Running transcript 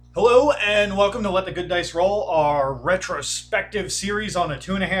And welcome to Let the Good Dice Roll, our retrospective series on a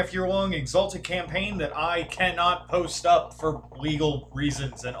 2.5 year long Exalted campaign that I cannot post up for legal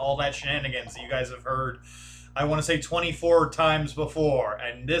reasons and all that shenanigans that you guys have heard, I want to say 24 times before,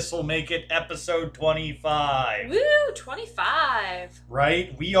 and this will make it episode 25. Woo, 25.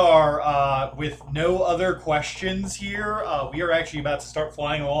 Right? We are, with no other questions here, we are actually about to start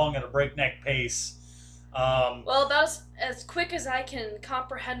flying along at a breakneck pace. Well, about as quick as I can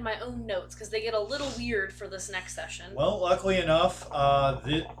comprehend my own notes, because they get a little weird for this next session. Well, luckily enough,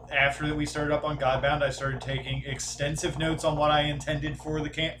 after we started up on Godbound, I started taking extensive notes on what I intended for the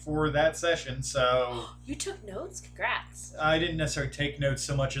camp for that session. So You took notes? Congrats. I didn't necessarily take notes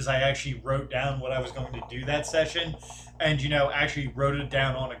so much as I actually wrote down what I was going to do that session, and actually wrote it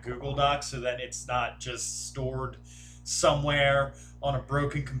down on a Google Doc so that it's not just stored somewhere on a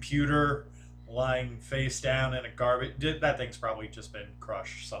broken computer, lying face down in a garbage. That thing's probably just been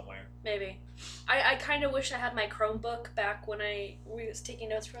crushed somewhere. Maybe. I kind of wish I had my Chromebook back when I was taking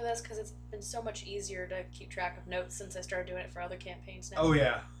notes for this, because it's been so much easier to keep track of notes since I started doing it for other campaigns now. Oh,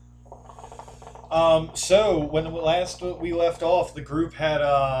 yeah. So, when last we left off, the group had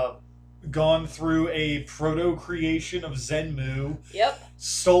gone through a proto-creation of Zenmu. Yep.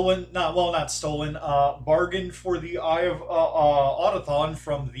 Not stolen, bargained for the Eye of Autothon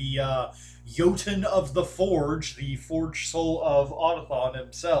from the Jotun of the Forge, the Forge Soul of Autothon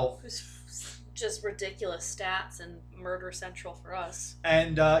himself. Who's just ridiculous stats and murder central for us.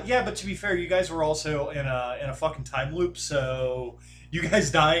 And, but to be fair, you guys were also in a fucking time loop, so you guys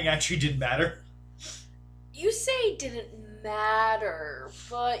dying actually didn't matter. You say didn't matter,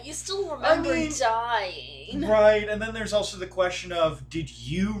 but you still remember dying. Right, and then there's also the question of, did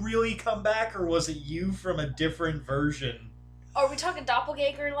you really come back, or was it you from a different version? Are we talking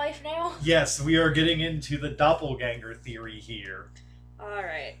doppelganger life now? Yes, we are getting into the doppelganger theory here.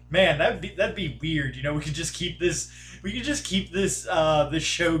 Alright. Man, that'd be weird. We could just keep this. We could just keep this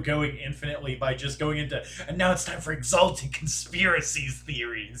show going infinitely by just going into. And now it's time for exalted conspiracies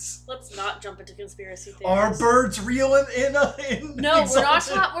theories. Let's not jump into conspiracy theories. Are birds real in No,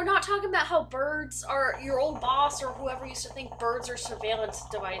 exalted? we're not talking about how birds are your old boss or whoever used to think birds are surveillance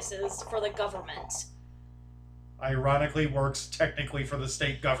devices for the government. Ironically, works technically for the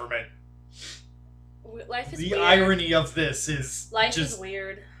state government. Life is the weird. irony of this is life just is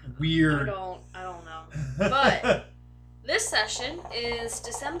weird. Weird. I don't know. But this session is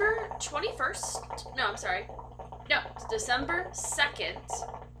December 21st. No, I'm sorry. No, it's December 2nd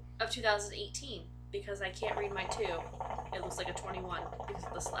of 2018, because I can't read my 2. It looks like a 21 because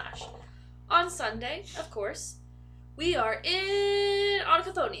of the slash. On Sunday, of course, we are in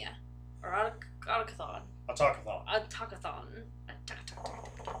Autochthonia. Or Autochthon. Autochthon.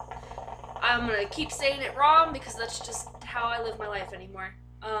 I'm gonna keep saying it wrong because that's just how I live my life anymore.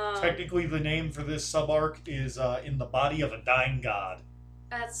 Technically, the name for this sub-arc is In the Body of a Dying God.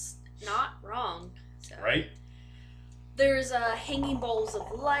 That's not wrong. So. Right? There's hanging bowls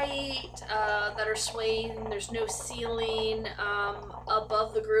of light that are swaying. There's no ceiling.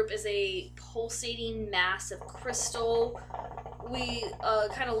 Above the group is a pulsating mass of crystal. We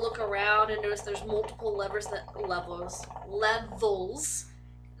kind of look around and notice there's multiple levels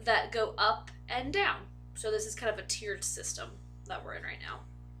that go up and down. So this is kind of a tiered system that we're in right now.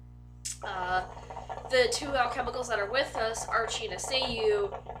 The two alchemicals that are with us, Archie and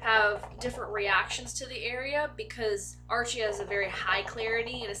Asayu, have different reactions to the area because Archie has a very high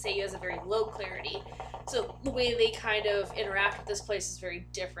clarity and Asayu has a very low clarity. So the way they kind of interact with this place is very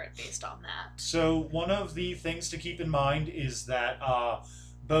different based on that. So one of the things to keep in mind is that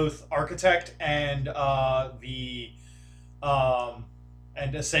both Architect and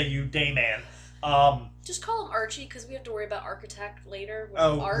and Asayu Dayman. Just call him Archie because we have to worry about Architect later.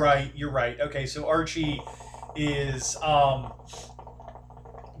 Right, you're right. Okay, so Archie is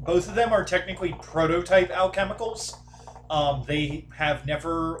both of them are technically prototype alchemicals. They have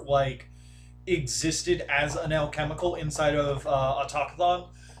never existed as an alchemical inside of Autochthon,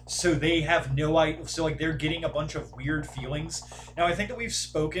 so they have no idea. So they're getting a bunch of weird feelings. Now I think that we've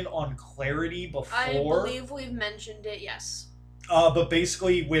spoken on clarity before. I believe we've mentioned it. Yes. But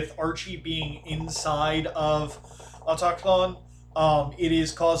basically, with Archie being inside of Autochthon, it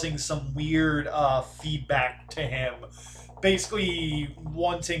is causing some weird feedback to him. Basically,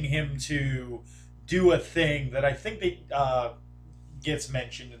 wanting him to do a thing that I think that gets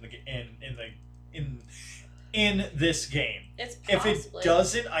mentioned in this game. It's If possibly. it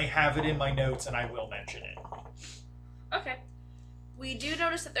doesn't, I have it in my notes and I will mention it. Okay. We do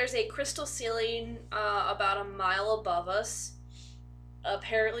notice that there's a crystal ceiling about a mile above us.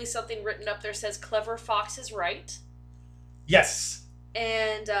 Apparently something written up there says, "Clever Fox is right." Yes.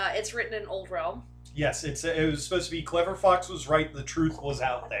 and it's written in Old Realm. Yes, it was supposed to be Clever Fox was right, the truth was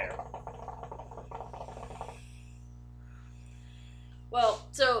out there. Well,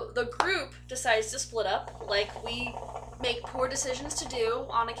 so the group decides to split up, like we make poor decisions to do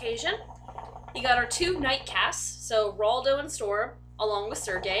on occasion. You got our two night casts, so Raldo and Storm, along with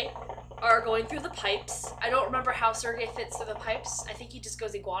Sergei, are going through the pipes. I don't remember how Sergei fits through the pipes. I think he just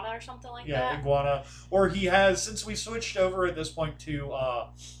goes iguana or something like that. Yeah, iguana. Or he has, since we switched over at this point to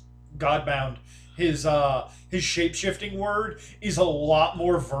Godbound, his shape-shifting word is a lot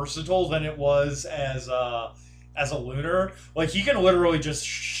more versatile than it was as a lunar. Like, he can literally just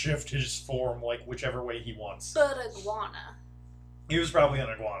shift his form, like, whichever way he wants. But iguana. He was probably an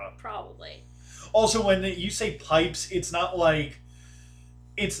iguana. Probably. Also, when you say pipes, it's not like,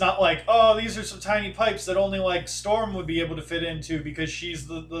 oh, these are some tiny pipes that only, like, Storm would be able to fit into because she's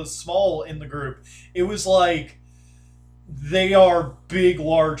the small in the group. It was like, they are big,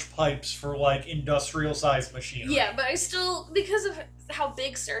 large pipes for, like, industrial-sized machinery. Yeah, but I still, because of how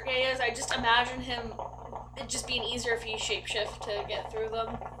big Sergei is, I just imagine him, it just being easier if he shapeshift to get through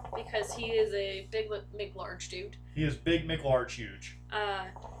them, because he is a big, large dude. He is big, McLarge, huge.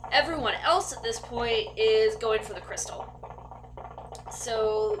 Everyone else at this point is going for the crystal.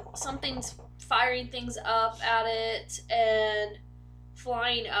 So something's firing things up at it and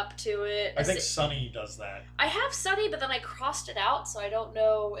flying up to it. I think Sunny does that. I have Sunny, but then I crossed it out, so I don't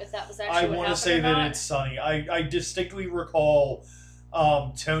know if that was actually I what want to happened say or that not. it's Sunny. I distinctly recall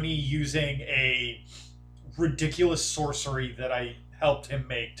Tony using a ridiculous sorcery that I helped him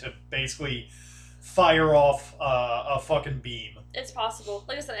make to basically fire off a fucking beam. It's possible.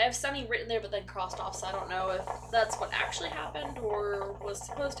 Like I said, I have Sunny written there, but then crossed off, so I don't know if that's what actually happened or was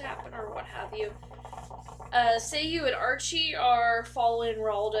supposed to happen or what have you. Seiyu and Archie are following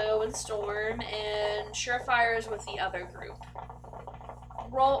Raldo and Storm, and Surefire is with the other group.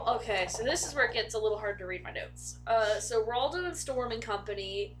 Okay, so this is where it gets a little hard to read my notes. So Raldo and Storm and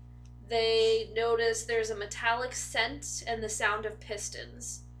company, they notice there's a metallic scent and the sound of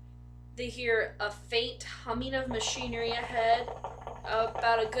pistons. They hear a faint humming of machinery ahead.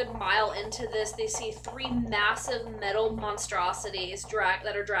 About a good mile into this, they see three massive metal monstrosities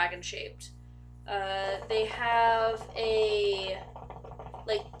that are dragon-shaped. They have a,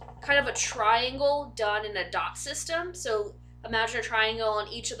 like, kind of a triangle done in a dot system. So imagine a triangle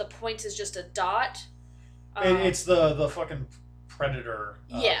and each of the points is just a dot. It's the fucking predator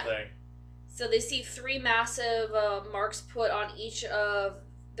thing. So they see three massive marks put on each of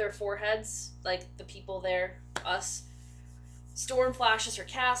their foreheads, like the people there, us. Storm flashes her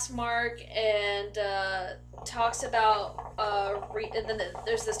cast mark and talks about and then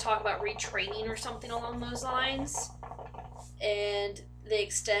there's this talk about retraining or something along those lines, and they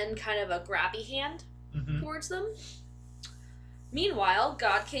extend kind of a grabby hand towards them. Meanwhile,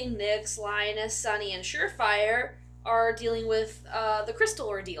 God King, Nyx, Lioness, Sunny, and Surefire are dealing with the crystal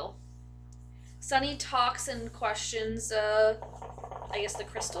ordeal. Sunny talks and questions, I guess, the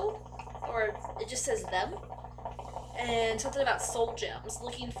crystal, or it just says them. And something about soul gems,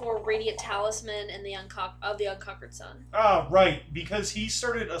 looking for radiant talisman and the unconquered sun. Ah, right, because he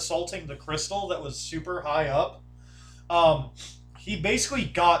started assaulting the crystal that was super high up. He basically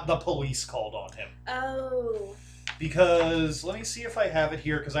got the police called on him. Oh. Because, let me see if I have it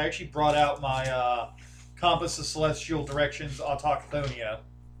here, because I actually brought out my Compass of Celestial Directions Autochthonia.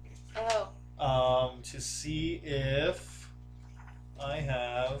 Oh. To see if I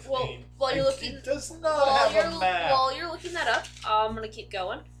have. While you're looking, it does not have a map. While you're looking that up, I'm gonna keep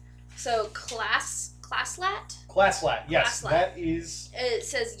going. So Classlat. Classlat, yes, Classlat. that is. It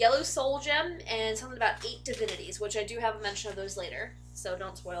says yellow soul gem and something about 8 divinities, which I do have a mention of those later, so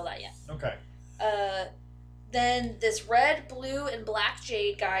don't spoil that yet. Okay. Then this red, blue, and black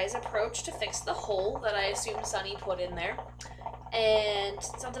jade guys approach to fix the hole that I assume Sunny put in there, and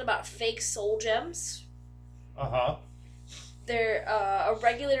something about fake soul gems. A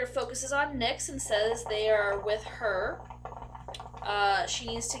regulator focuses on Nyx and says they are with her. She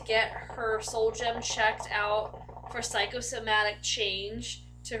needs to get her soul gem checked out for psychosomatic change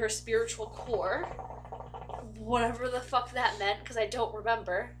to her spiritual core. Whatever the fuck that meant, because I don't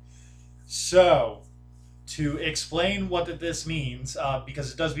remember. So, to explain what this means,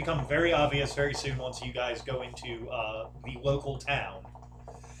 because it does become very obvious very soon once you guys go into the local town.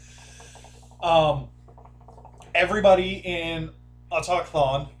 Everybody in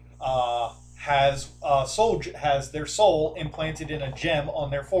Autochthon has their soul implanted in a gem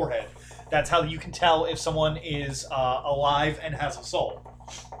on their forehead. That's how you can tell if someone is alive and has a soul.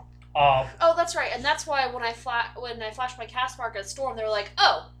 Oh, that's right, and that's why when I flashed my cast mark at Storm, they were like,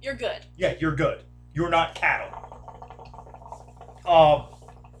 "Oh, you're good." Yeah, you're good. You're not cattle. Um,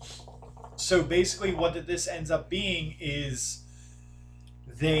 so basically, what this ends up being is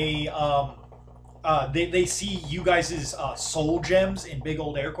they they see you guys' soul gems in big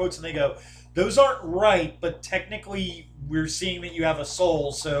old air quotes, and they go, "Those aren't right, but technically, we're seeing that you have a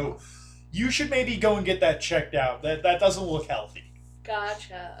soul, so you should maybe go and get that checked out. That doesn't look healthy."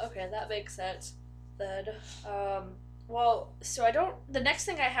 Gotcha. Okay, that makes sense. Then, well, so I don't. The next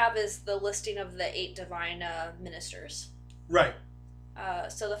thing I have is the listing of the 8 divine ministers. Right.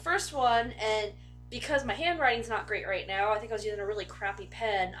 So the first one, and because my handwriting's not great right now, I think I was using a really crappy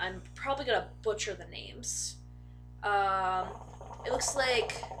pen. I'm probably gonna butcher the names. It looks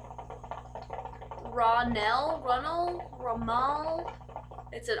like Ramal.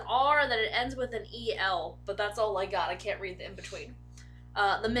 It's an R, and then it ends with an EL, but that's all I got. I can't read the in between.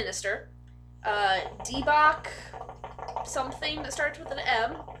 The minister, Debak, something that starts with an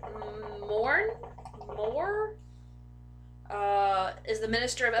M. More. Is the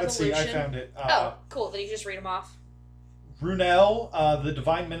Minister of Let's Evolution. see, I found it. Oh, cool. Then you just read them off. Runel, the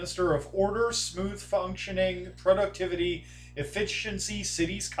Divine Minister of Order, Smooth Functioning, Productivity, Efficiency,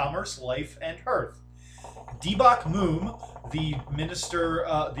 Cities, Commerce, Life, and Hearth. Debak Moom, the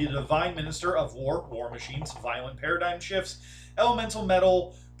Divine Minister of War Machines, Violent Paradigm Shifts, Elemental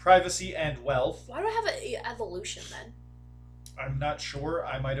Metal, Privacy, and Wealth. Why do I have an evolution then? I'm not sure.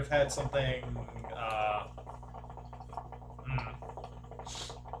 I might have had something.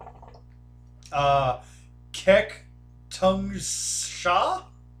 Kek Tung Sha,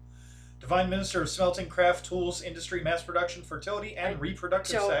 Divine Minister of Smelting, Craft, Tools, Industry, Mass Production, Fertility, and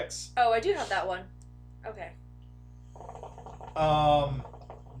Reproductive Sex. Oh, I do have that one. Okay.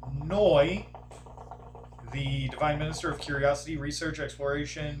 Noi, the Divine Minister of Curiosity, Research,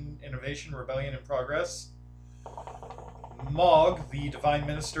 Exploration, Innovation, Rebellion, and Progress. Mog, the Divine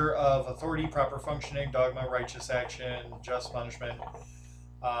Minister of Authority, Proper Functioning, Dogma, Righteous Action, Just Punishment.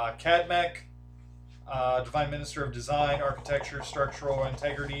 Cadmec, Divine Minister of Design, Architecture, Structural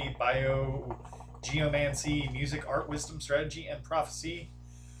Integrity, Geomancy, Music, Art, Wisdom, Strategy, and Prophecy.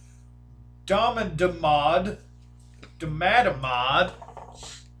 Damadamad.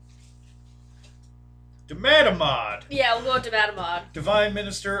 Yeah, we'll go with Damadamad. Divine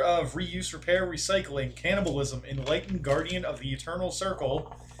Minister of Reuse, Repair, Recycling, Cannibalism, Enlightened Guardian of the Eternal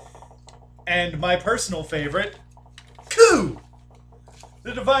Circle. And my personal favorite, Ku!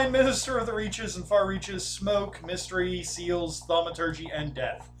 The Divine Minister of the Reaches and Far Reaches, Smoke, Mystery, Seals, Thaumaturgy, and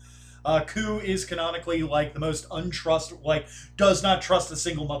Death. Ku is canonically, the most does not trust a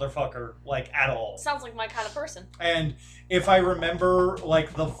single motherfucker, at all. Sounds like my kind of person. And if I remember,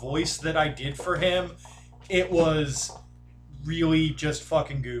 the voice that I did for him, it was really just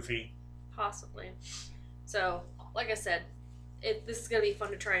fucking goofy. Possibly. So, like I said, this is going to be fun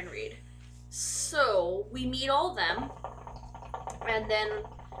to try and read. So, we meet all of them, and then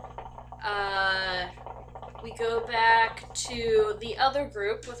we go back to the other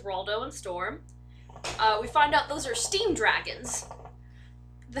group with Raldo and Storm. We find out those are steam dragons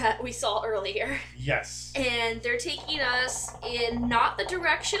that we saw earlier. Yes. And they're taking us in not the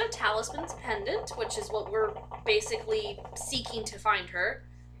direction of Talisman's Pendant, which is what we're basically seeking to find her.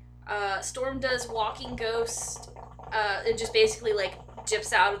 Storm does Walking Ghost, and just basically,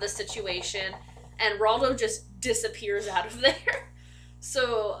 dips out of the situation, and Raldo just disappears out of there.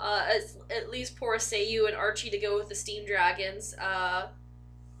 So, at least poor Seiyu and Archie to go with the Steam Dragons.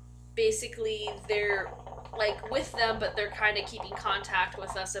 Basically, they're with them, but they're kind of keeping contact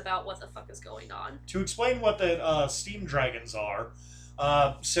with us about what the fuck is going on. To explain what the Steam Dragons are,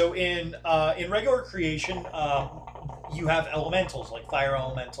 so in regular creation, you have elementals, like fire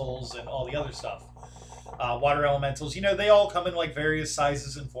elementals and all the other stuff. Water elementals, they all come in various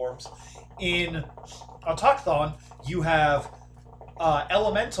sizes and forms. In Autochthon, you have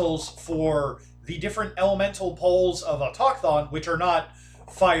elementals for the different elemental poles of Autochthon, which are not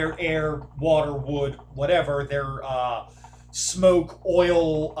fire, air, water, wood, whatever. They're smoke,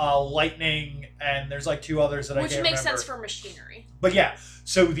 oil, lightning, and there's 2 others that I can't remember. Which makes sense for machinery. But yeah,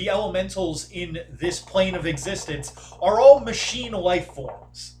 so the elementals in this plane of existence are all machine life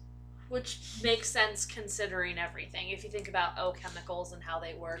forms. Which makes sense considering everything. If you think about chemicals and how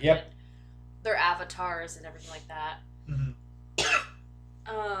they work, yep, and their avatars and everything like that. Mm-hmm.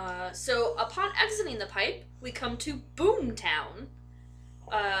 So upon exiting the pipe, we come to Boomtown,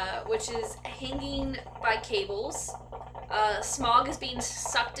 which is hanging by cables. Smog is being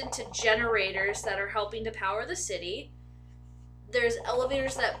sucked into generators that are helping to power the city. There's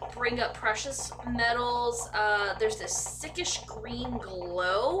elevators that bring up precious metals. There's this sickish green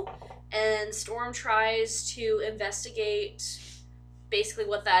glow, and Storm tries to investigate basically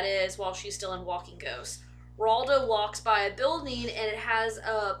what that is while she's still in Walking Ghost. Raldo walks by a building and it has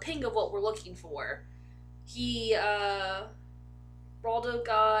a ping of what we're looking for. Raldo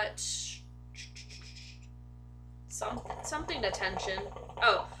got something attention.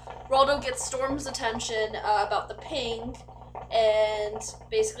 Oh, Raldo gets Storm's attention about the ping, and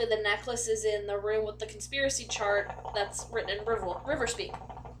basically the necklace is in the room with the conspiracy chart that's written in river speak.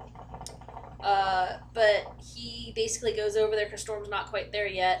 But he basically goes over there because Storm's not quite there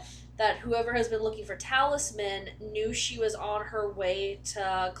yet. That whoever has been looking for Talisman knew she was on her way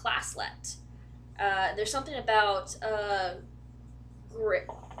to Classlet. There's something about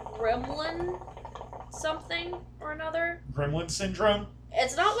gremlin something or another. Gremlin syndrome?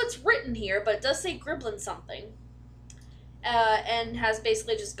 It's not what's written here, but it does say gremlin something. And has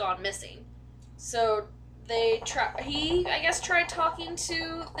basically just gone missing. So he tried talking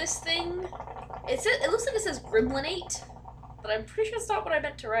to this thing. It looks like it says Gremlinate, but I'm pretty sure that's not what I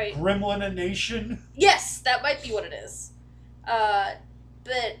meant to write. Gremlination? Yes, that might be what it is. But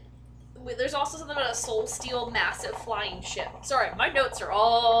there's also something about a Soul Steel massive flying ship. Sorry, my notes are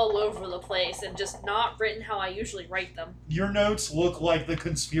all over the place and just not written how I usually write them. Your notes look like the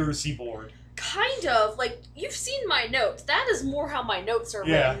conspiracy board. Kind of. Like, you've seen my notes. That is more how my notes are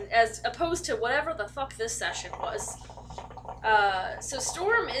written, as opposed to whatever the fuck this session was. So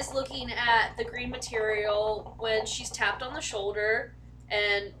Storm is looking at the green material when she's tapped on the shoulder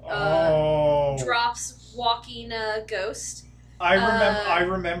and drops Walking Ghost. I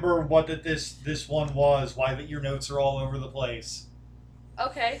remember what this one was. Why that your notes are all over the place.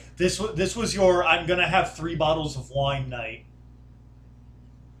 Okay. This was your I'm gonna have 3 bottles of wine night.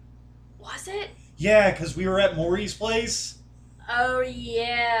 Was it? Yeah, because we were at Maury's place. Oh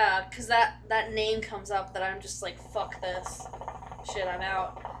yeah, because that name comes up that I'm just like, fuck this. Shit, I'm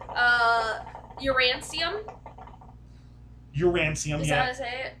out. Urancium? Urancium, Is yeah. that how to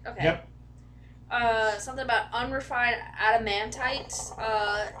say it? Okay. Yep. Something about unrefined adamantite,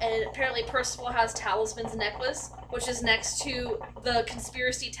 and apparently Percival has Talisman's necklace, which is next to the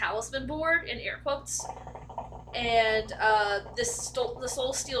conspiracy talisman board, in air quotes. And the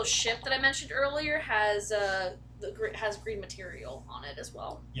Soul Steel ship that I mentioned earlier has green material on it as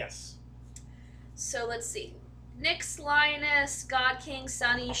well. Yes. So let's see. Nyx, Lioness, God King,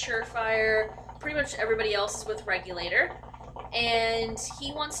 Sunny, Surefire, pretty much everybody else is with Regulator. And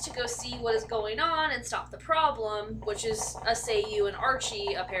he wants to go see what is going on and stop the problem, which is Asayu and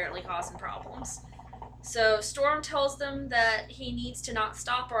Archie apparently causing problems. So Storm tells them that he needs to not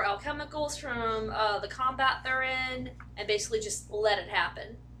stop our alchemicals from the combat they're in, and basically just let it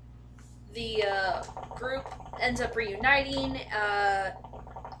happen. The group ends up reuniting.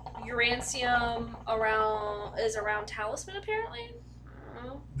 Urancium is around Talisman, apparently. I don't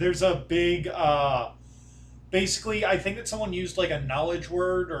know. There's a big basically, I think that someone used like a knowledge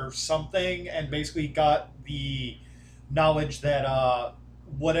word or something, and basically got the knowledge that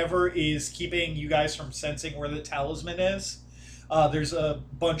whatever is keeping you guys from sensing where the talisman is, there's a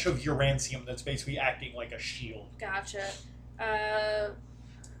bunch of urancium that's basically acting like a shield. Gotcha.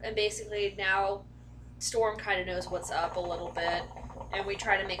 And basically now Storm kind of knows what's up a little bit, and we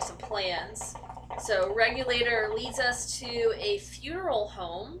try to make some plans. So Regulator leads us to a funeral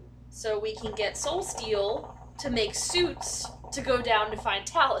home so we can get Soul Steel to make suits to go down to find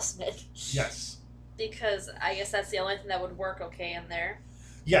Talisman. Yes. Because I guess that's the only thing that would work okay in there.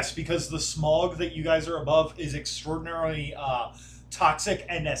 Yes, because the smog that you guys are above is extraordinarily toxic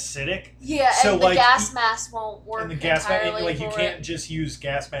and acidic. Yeah, so, and the gas mask won't work. And the gas mask, like you can't just use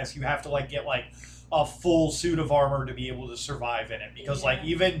gas mask. You have to like get like a full suit of armor to be able to survive in it. Because like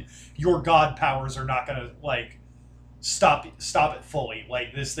even your god powers are not gonna like stop it fully.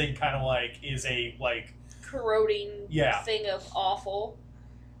 Like this thing kind of like is a like corroding thing of awful.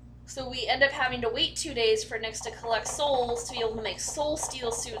 So we end up having to wait 2 days for Nyx to collect souls to be able to make Soul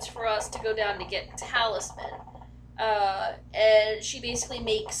Steel suits for us to go down to get Talisman. And she basically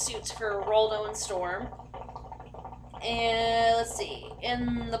makes suits for Raldo and Storm. And let's see.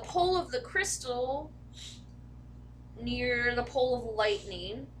 In the Pole of the Crystal, near the Pole of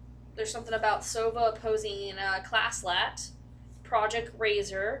Lightning, there's something about Sova opposing Classlat, Project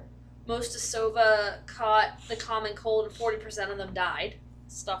Razor. Most of Sova caught the common cold and 40% of them died.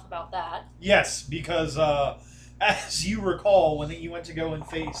 Stuff about that. Yes, because as you recall, when you went to go and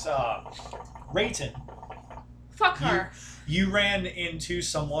face Rayton, fuck her. You ran into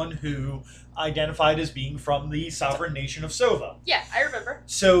someone who identified as being from the sovereign nation of Sova. Yeah, I remember.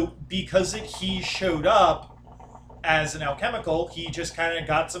 So because he showed up as an alchemical, he just kind of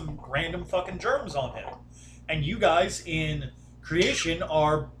got some random fucking germs on him. And you guys in creation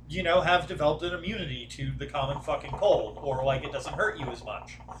are, have developed an immunity to the common fucking cold, or like it doesn't hurt you as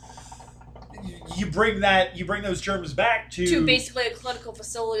much. you bring those germs back to basically a clinical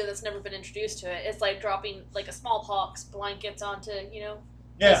facility that's never been introduced to it. It's like dropping like a smallpox blankets onto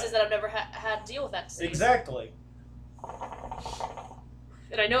places that have never had to deal with that disease. Exactly.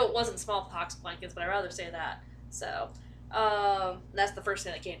 And I know it wasn't smallpox blankets, but I'd rather say that. So, that's the first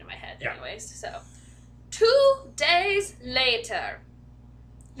thing that came to my head, anyways. So, 2 days later,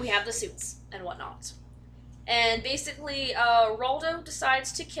 we have the suits and whatnot. And basically, Roldo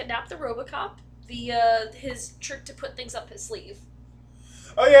decides to kidnap the Robocop via his trick to put things up his sleeve.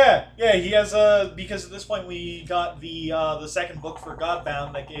 Oh yeah, he has because at this point we got the second book for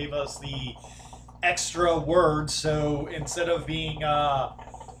Godbound that gave us the extra words. So instead of being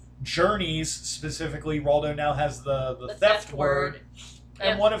journeys specifically, Roldo now has the theft word.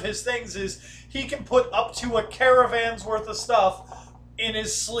 And one of his things is he can put up to a caravan's worth of stuff in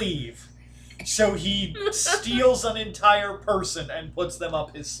his sleeve. So he steals an entire person and puts them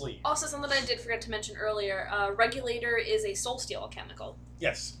up his sleeve. Also, something I did forget to mention earlier, Regulator is a soul steal chemical.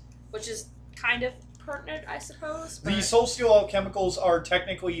 Yes. Which is kind of pertinent, I suppose. But the soul steal chemicals are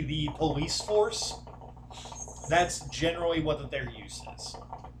technically the police force. That's generally what their use is.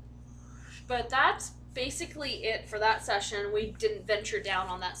 But that's basically it for that session. We didn't venture down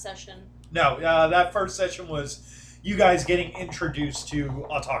on that session. No, that first session was you guys getting introduced to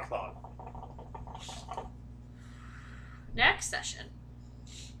Autochthon. Next session,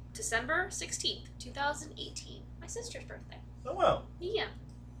 December 16th, 2018. My sister's birthday. Oh, well. Yeah.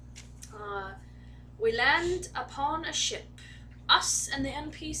 We land upon a ship. Us and the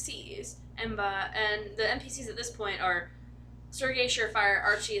NPCs. And the NPCs at this point are Sergei Surefire,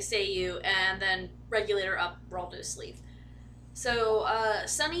 Archie Asayu, and then Regulator up Roldo's sleeve. So,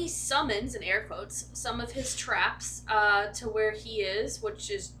 Sunny summons, in air quotes, some of his traps to where he is,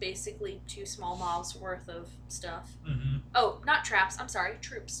 which is basically 2 small mobs worth of stuff. Mm-hmm. Oh, not traps, I'm sorry,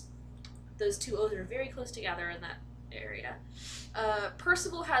 troops. Those 2 O's are very close together in that area.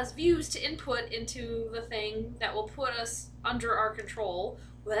 Percival has views to input into the thing that will put us under our control,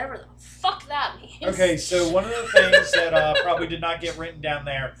 whatever the fuck that means. Okay, so one of the things that probably did not get written down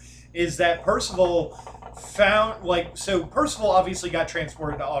there is that Percival found, Percival obviously got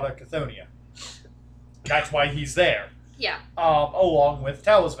transported to Autochthonia. That's why he's there. Yeah. Along with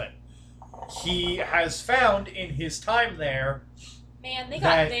Talisman. He has found in his time there... Man, they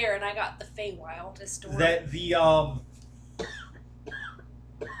got there and I got the Feywild to store. That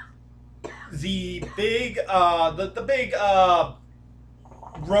the big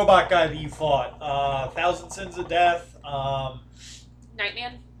robot guy that you fought, Thousand Sins of Death,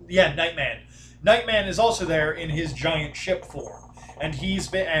 Nightman? Yeah, Nightman. Nightman is also there in his giant ship form. And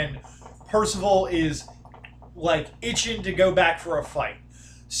Percival is itching to go back for a fight.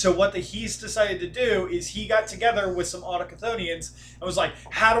 So what he's decided to do is he got together with some Autochthonians and was like,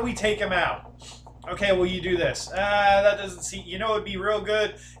 how do we take him out? Okay, well, you do this. That doesn't seem... You know what would be real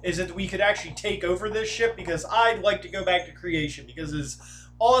good? Is that we could actually take over this ship, because I'd like to go back to creation. Because as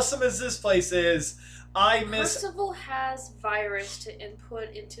awesome as this place is, I miss... Percival has virus to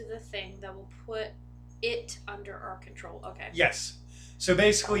input into the thing that will put it under our control. Okay. Yes. So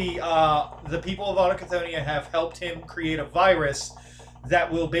basically, the people of Autochthonia have helped him create a virus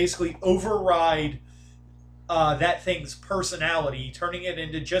that will basically override that thing's personality, turning it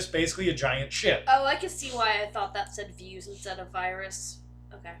into just basically a giant ship. Oh, I can see why I thought that said views instead of virus.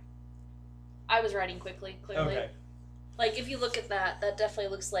 Okay. I was writing quickly, clearly. Okay. If you look at that definitely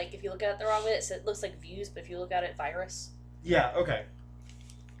looks like, if you look at it the wrong way, it looks like views, but if you look at it, virus. Yeah, okay.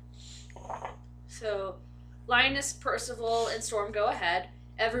 So, Linus, Percival, and Storm go ahead.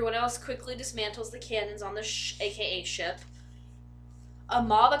 Everyone else quickly dismantles the cannons on the AKA ship. A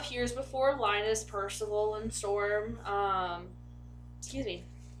mob appears before Linus, Percival, and Storm.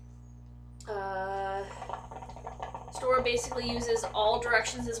 Storm basically uses all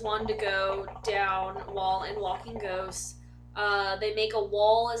directions as one to go down while in Walking Ghosts. They make a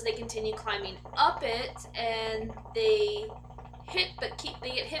wall as they continue climbing up it, and they get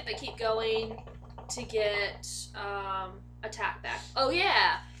hit but keep going to get attack back. Oh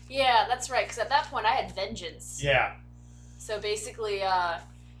yeah, that's right. Because at that point I had vengeance. Yeah. So basically, I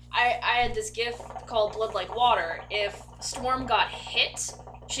had this gift called Blood Like Water. If Storm got hit,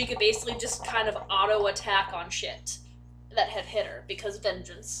 she could basically just kind of auto-attack on shit that had hit her, because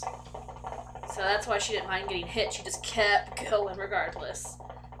vengeance. So that's why she didn't mind getting hit. She just kept going regardless.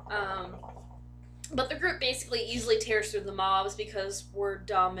 But the group basically easily tears through the mobs because we're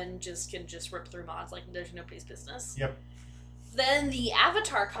dumb and can rip through mobs like there's nobody's business. Yep. Then the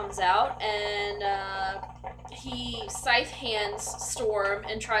Avatar comes out, and he scythe hands Storm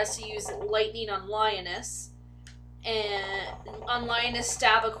and tries to use lightning on Lioness. and on Linus,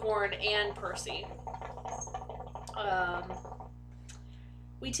 Stabacorn, and Percy.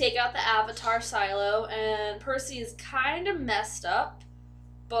 We take out the Avatar silo, and Percy is kind of messed up,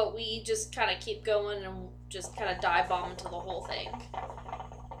 but we just kind of keep going and just kind of dive bomb into the whole thing.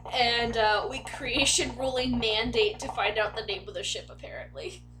 And we creation ruling mandate to find out the name of the ship,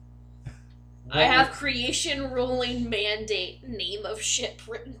 apparently. I have creation ruling mandate name of ship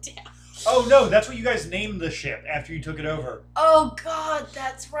written down. Oh no, that's what you guys named the ship after you took it over. Oh god,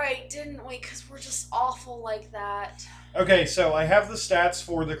 that's right, didn't we? Because we're just awful like that. Okay, so I have the stats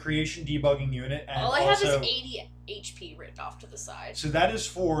for the creation debugging unit, and all I have also, is 80 HP written off to the side. So that is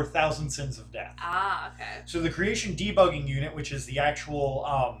for Thousand Sins of Death. Ah, okay. So the creation debugging unit, which is the actual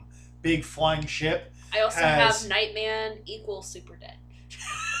big flying ship. I also have Nightman equals Super Dead.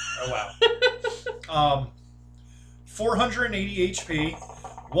 Oh wow. 480 HP.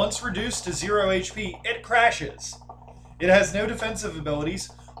 Once reduced to 0 HP, it crashes. It has no defensive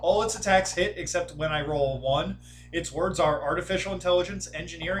abilities. All its attacks hit except when I roll a 1. Its words are Artificial Intelligence,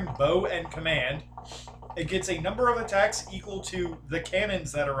 Engineering, Bow, and Command. It gets a number of attacks equal to the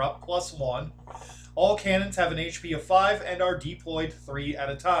cannons that are up, plus 1. All cannons have an HP of 5 and are deployed 3 at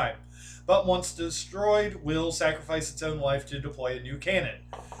a time. But once destroyed, will sacrifice its own life to deploy a new cannon.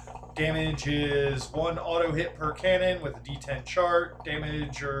 Damage is 1 auto hit per cannon with a D10 chart.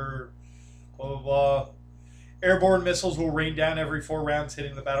 Damage or blah blah blah. Airborne missiles will rain down every 4 rounds,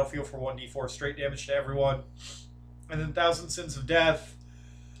 hitting the battlefield for 1d4 straight damage to everyone. And then Thousand Sins of Death.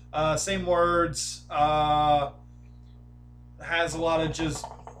 Same words. Has a lot of just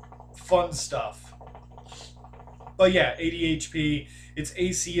fun stuff. But yeah, 80 HP. Its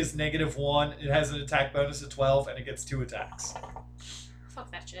AC is -1. It has an attack bonus of 12, and it gets 2 attacks. Fuck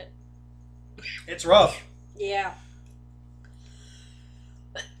that shit. It's rough. Yeah.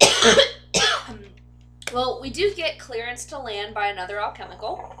 Well, we do get clearance to land by another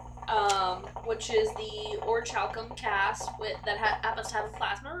alchemical, which is the Orichalcum cast that happens to have a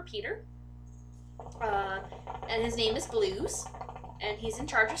plasma repeater. And his name is Blues, and he's in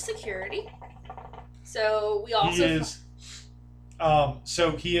charge of security. So we also... He is...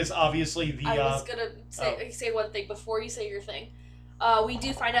 so he is obviously the... I was gonna say one thing before you say your thing. We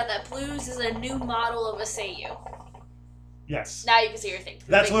do find out that Blues is a new model of a Seiyu. Yes. Now you can say your thing.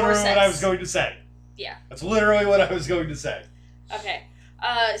 That's literally what I was going to say. Yeah. That's literally what I was going to say. Okay.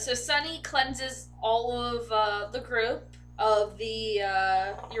 So Sunny cleanses all of the group of the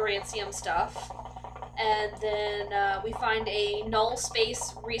Urancium stuff. And then we find a null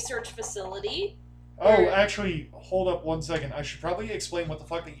space research facility. Oh, actually, hold up 1 second. I should probably explain what the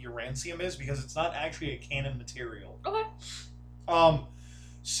fuck the Urancium is, because it's not actually a canon material. Okay.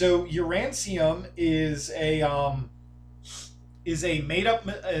 So Urancium is a made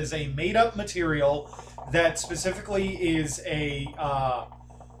up material that specifically is a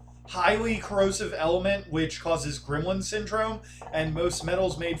highly corrosive element which causes gremlin syndrome, and most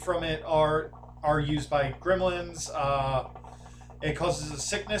metals made from it are used by gremlins. It causes a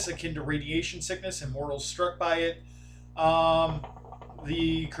sickness akin to radiation sickness, and mortals struck by it.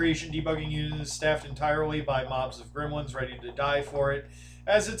 The creation debugging unit is staffed entirely by mobs of gremlins ready to die for it,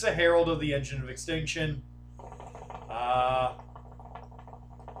 as it's a herald of the engine of extinction.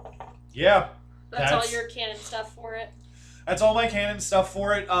 Yeah. That's all your canon stuff for it? That's all my canon stuff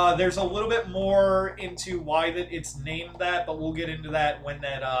for it. There's a little bit more into why that it's named that, but we'll get into that when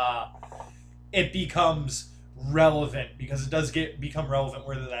it becomes relevant, because it does become relevant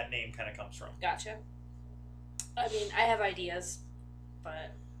where that name kind of comes from. Gotcha. I mean, I have ideas,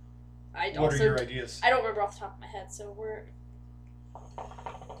 but What are your ideas? I don't remember off the top of my head, so we're...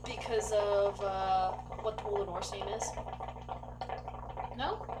 Because of what the Woolen name is.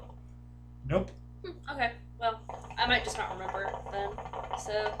 No? Nope. Okay, well, I might just not remember then.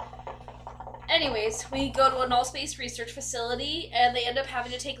 So, anyways, we go to a null space research facility, and they end up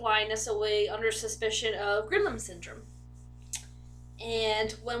having to take Linus away under suspicion of Gremlin syndrome.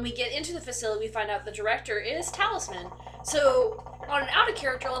 And when we get into the facility, we find out the director is Talisman. So, on an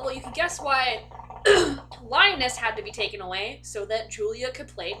out-of-character level, you can guess why Linus had to be taken away, so that Julia could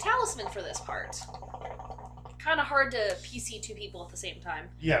play Talisman for this part. Kind of hard to PC two people at the same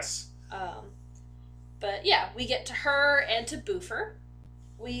time. Yes. But yeah, we get to her and to Boofer.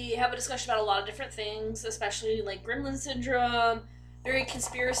 We have a discussion about a lot of different things, especially like Gremlin syndrome, very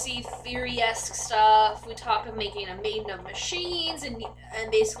conspiracy theory-esque stuff. We talk of making a maiden of machines and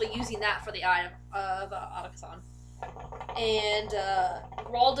basically using that for the eye of Otacon. And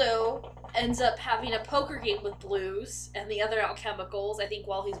Waldo ends up having a poker game with Blues and the other alchemicals, I think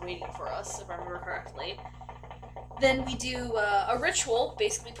while he's waiting for us, if I remember correctly. Then we do a ritual,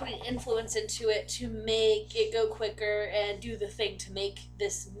 basically putting influence into it to make it go quicker and do the thing to make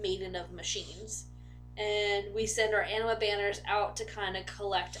this maiden of machines. And we send our anima banners out to kind of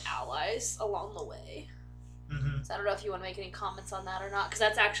collect allies along the way. Mm-hmm. So I don't know if you want to make any comments on that or not, because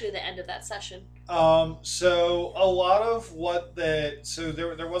that's actually the end of that session. So a lot of what that, so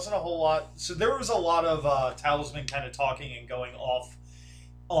there wasn't a whole lot, so there was a lot of Talisman kind of talking and going off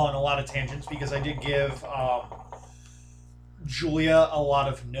on a lot of tangents, because I did give Julia a lot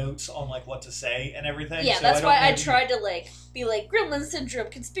of notes on like what to say and everything. Yeah, so that's I why don't I know tried to be like Gremlin Syndrome,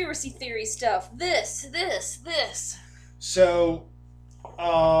 conspiracy theory stuff, this. So,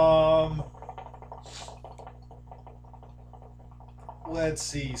 let's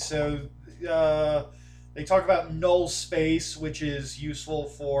see. So, they talk about null space, which is useful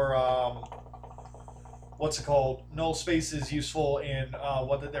for what's it called? Null space is useful in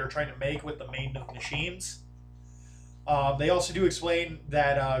what they're trying to make with the Maiden of Machines. They also do explain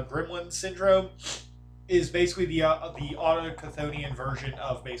that Gremlin Syndrome is basically the Autochthonian version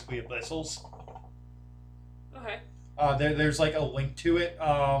of basically Abyssals. Okay. There's like a link to it.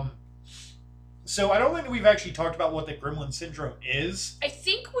 So I don't think we've actually talked about what the Gremlin Syndrome is. I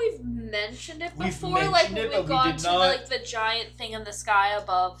think we've mentioned it We've before, mentioned like it, when but we've we gone did to not- like the giant thing in the sky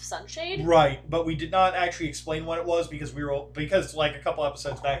above Sunshade. Right, but we did not actually explain what it was because like a couple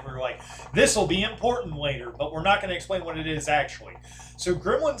episodes back we were like, this will be important later, but we're not going to explain what it is actually. So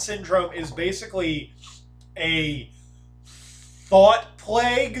Gremlin Syndrome is basically a thought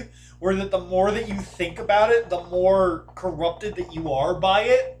plague where that the more that you think about it, the more corrupted that you are by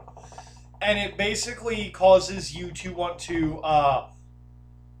it. And it basically causes you to want to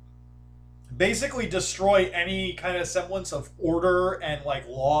basically destroy any kind of semblance of order and like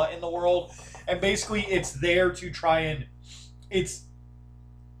law in the world. And basically it's there to try and it's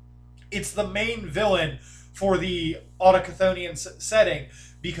the main villain for the Autochthonian setting,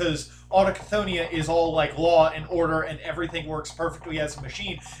 because Autochthonia is all like law and order and everything works perfectly as a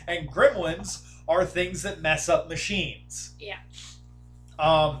machine, and gremlins are things that mess up machines. Yeah.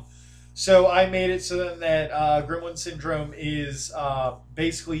 So I made it so then that Gremlin Syndrome is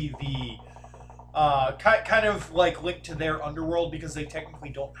basically the kind of like linked to their underworld, because they technically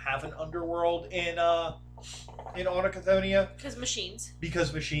don't have an underworld in Autochthonia. Because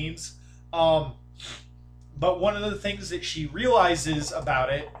machines. But one of the things that she realizes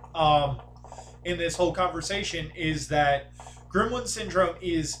about it in this whole conversation is that Gremlin Syndrome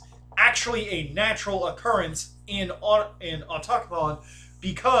is actually a natural occurrence in Autochthon,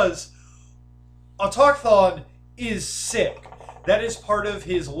 because Autochthon is sick. That is part of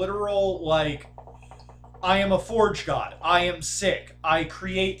his literal, like, I am a forge god. I am sick. I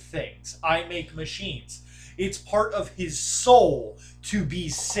create things. I make machines. It's part of his soul to be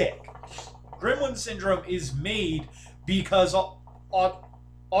sick. Gremlin Syndrome is made because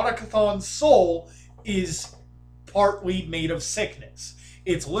Autochthon's soul is partly made of sickness.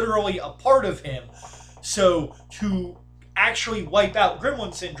 It's literally a part of him. So to actually wipe out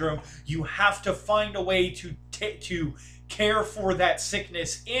Gremlin Syndrome, you have to find a way to care for that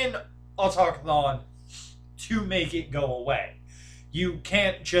sickness in Autochthon to make it go away. You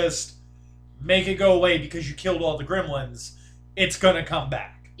can't just make it go away because you killed all the gremlins. It's gonna come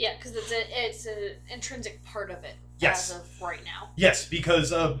back. Yeah, because it's an intrinsic part of it. Yes. As of right now. Yes,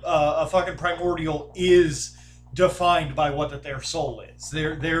 because a fucking primordial is defined by what their soul is.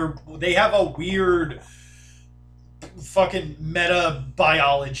 They have a weird fucking meta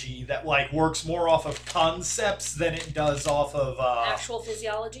biology that like works more off of concepts than it does off of actual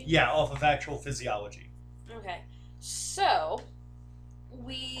physiology. Yeah, off of actual physiology. Okay, so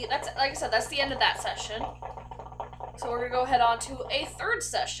that's like I said, that's the end of that session. So we're gonna go ahead on to a third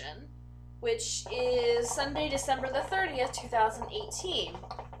session, which is Sunday, December the 30th, 2018.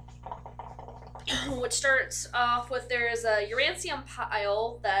 Which starts off with there is a Urancium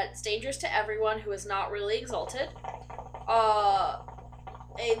pile that's dangerous to everyone who is not really exalted. A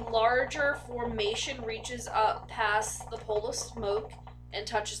larger formation reaches up past the pole of smoke and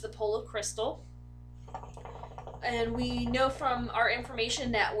touches the pole of crystal. And we know from our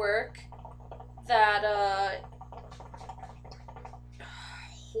information network that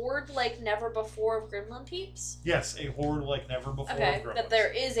horde like never before of Gremlin peeps. Yes, a horde like never before. Okay, of gremlins. that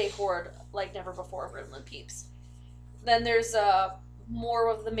there is a horde like never before of Gremlin peeps. Then there's more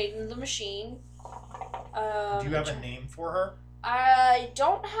of the Maiden of the Machine. Do you have a name for her? I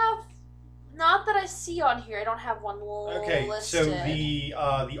don't have, not that I see on here. I don't have one listed. Okay, so the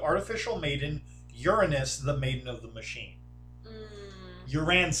artificial maiden, Uranus, the Maiden of the Machine.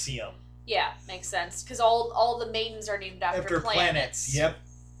 Urancium. Yeah, makes sense. Because all the maidens are named after planets. Yep.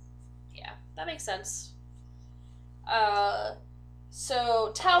 Yeah, that makes sense.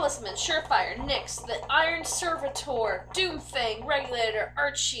 So Talisman, Surefire, Nyx, the Iron Servitor, Doomfang, Regulator,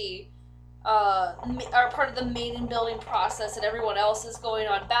 Archie, are part of the maiden building process, and everyone else is going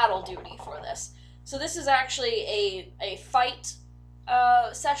on battle duty for this. So this is actually a fight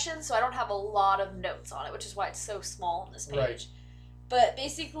session, so I don't have a lot of notes on it, which is why it's so small on this page. Right. But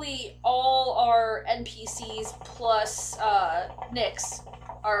basically, all our NPCs plus Nyx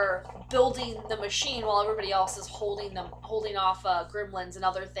are building the machine while everybody else is holding off gremlins and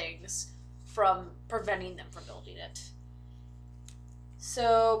other things from preventing them from building it.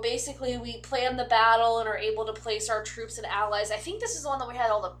 So basically, we plan the battle and are able to place our troops and allies. I think this is the one that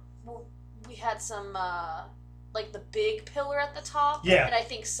we had some like the big pillar at the top. Yeah. And I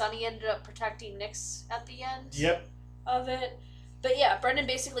think Sunny ended up protecting Nyx at the end. Yep. Of it. But yeah, Brendan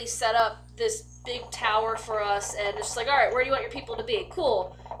basically set up this big tower for us, and it's just like, all right, where do you want your people to be?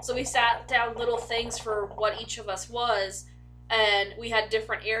 Cool. So we sat down little things for what each of us was, and we had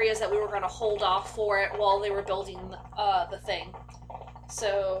different areas that we were going to hold off for it while they were building the thing.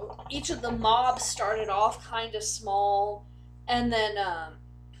 So each of the mobs started off kind of small, and then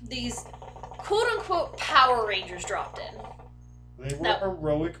these quote-unquote Power Rangers dropped in. They were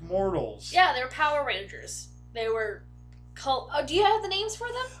heroic mortals. Yeah, they were Power Rangers. They were... do you have the names for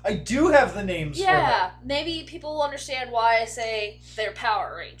them? I do have the names for them. Yeah, maybe people will understand why I say they're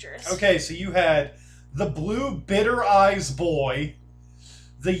Power Rangers. Okay, so you had the blue Bitter Eyes Boy,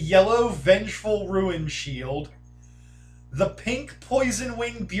 the yellow Vengeful Ruin Shield, the pink Poison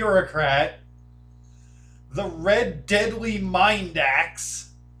Wing Bureaucrat, the red Deadly Mind Axe,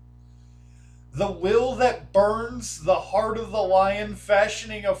 the Will That Burns, the Heart of the Lion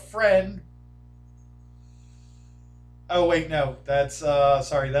Fashioning a Friend. Oh wait, no, that's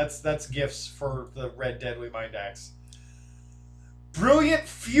that's gifts for the red Deadly Mind Axe. Brilliant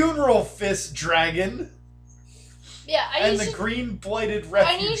Funeral Fist Dragon. Yeah, and the green Blighted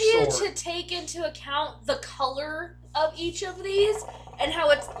Refuge I need you Sword. to take into account the color of each of these and how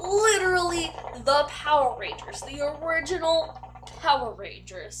it's literally the Power Rangers, the original Power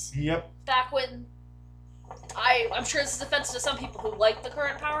Rangers. Yep. Back when I'm sure this is offensive to some people who like the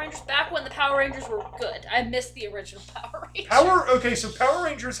current Power Rangers. Back when the Power Rangers were good, I miss the original Power Rangers. So Power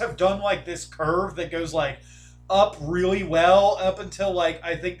Rangers have done like this curve that goes like up really well up until like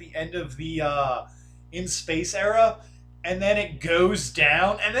I think the end of the In Space era, and then it goes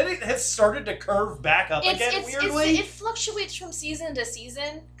down, and then it has started to curve back up again weirdly. It fluctuates from season to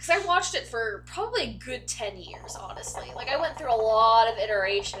season, because I watched it for probably a good 10 years, honestly. Like, I went through a lot of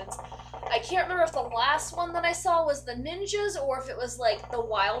iterations. I can't remember if the last one that I saw was the Ninjas, or if it was, like, the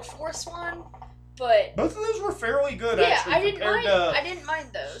Wild Force one, but... Both of those were fairly good, yeah, actually. I didn't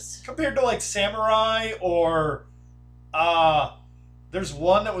mind those. Compared to, like, Samurai, or, there's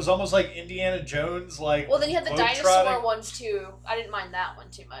one that was almost like Indiana Jones, like... Well, then you had the dinosaur ones, too. I didn't mind that one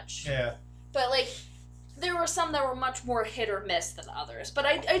too much. Yeah. But, like, there were some that were much more hit or miss than others. But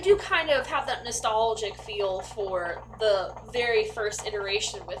I do kind of have that nostalgic feel for the very first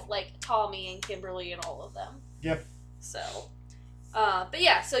iteration with, like, Tommy and Kimberly and all of them. Yep. So, but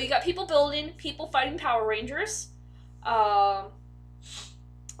yeah, so you got people building, people fighting Power Rangers.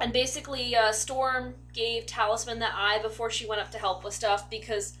 And basically, Storm gave Talisman the eye before she went up to help with stuff,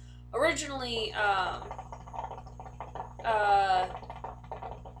 because originally,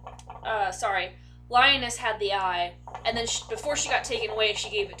 Lioness had the eye, and then before she got taken away, she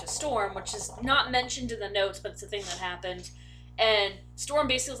gave it to Storm, which is not mentioned in the notes, but it's a thing that happened. And Storm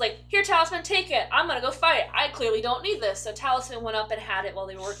basically was like, here, Talisman, take it. I'm gonna go fight. I clearly don't need this. So Talisman went up and had it while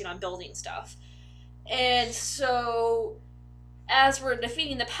they were working on building stuff. And so, as we're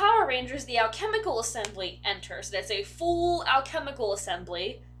defeating the Power Rangers, the Alchemical Assembly enters. That's a full alchemical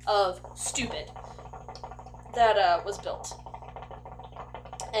assembly of stupid that was built.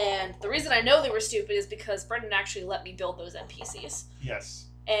 And the reason I know they were stupid is because Brendan actually let me build those NPCs. Yes.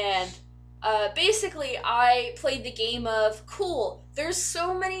 And basically, I played the game of, cool, there's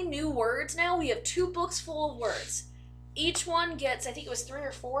so many new words now. We have 2 books full of words. Each one gets, I think it was 3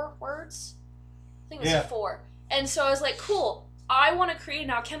 or 4 words? I think it was 4. And so I was like, cool, I want to create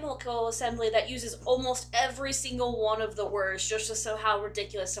an alchemical assembly that uses almost every single one of the words just to show how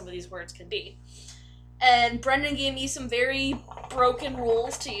ridiculous some of these words can be. And Brendan gave me some very broken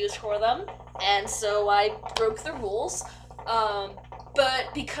rules to use for them, and so I broke the rules.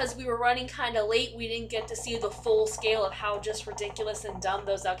 But because we were running kind of late, we didn't get to see the full scale of how just ridiculous and dumb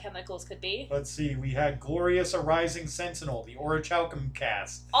those alchemicals could be. Let's see, we had Glorious Arising Sentinel, the Orichalcum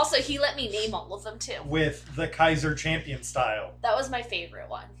cast. Also, he let me name all of them, too. With the Kaiser Champion style. That was my favorite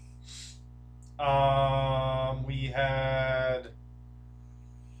one. We had...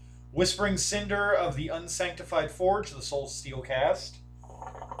 Whispering Cinder of the Unsanctified Forge, the Soul Steel cast.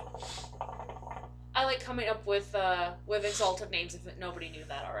 I like coming up with exalted names if nobody knew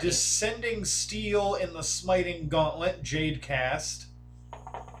that already. Descending Steel in the Smiting Gauntlet, Jade cast.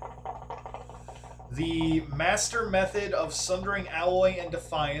 The Master Method of Sundering Alloy and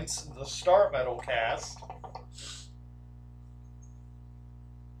Defiance, the Star Metal cast.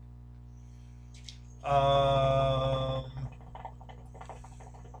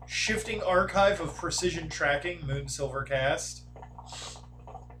 Shifting Archive of Precision Tracking, Moon Silver cast.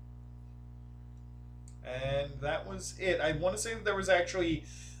 And that was it. I want to say that there was actually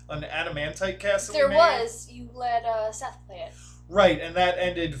an Adamantite cast that there we made. was. You let Seth play it. Right, and that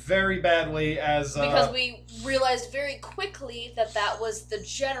ended very badly as... because we realized very quickly that that was the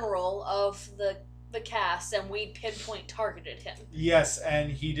general of the cast, and we pinpoint targeted him. Yes,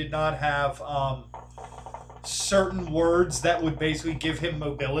 and he did not have certain words that would basically give him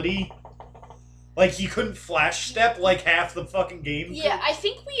mobility. Like, he couldn't flash step like half the fucking game. Yeah, I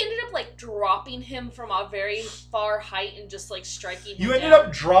think we ended up, like, dropping him from a very far height and just, like, striking him You ended down.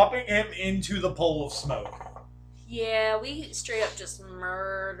 up dropping him into the Pole of Smoke. Yeah, we straight up just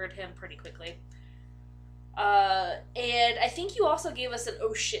murdered him pretty quickly. And I think you also gave us an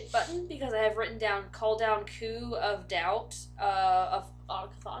oh shit button, because I have written down call down Coup of Doubt, of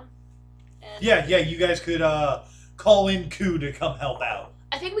Autocathon. And Yeah, you guys could call in Coup to come help out.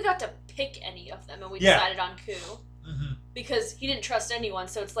 I think we got to pick any of them, and we Yeah. decided on Coup. Mm-hmm. Because he didn't trust anyone,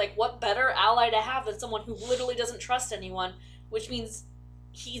 so it's like, what better ally to have than someone who literally doesn't trust anyone, which means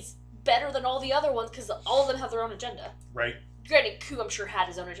he's better than all the other ones, because all of them have their own agenda. Right. Granted, Coup, I'm sure, had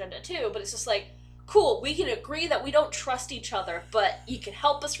his own agenda too, but it's just like, cool, we can agree that we don't trust each other, but you can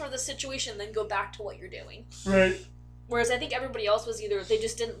help us for the situation, then go back to what you're doing. Right. Whereas I think everybody else was either they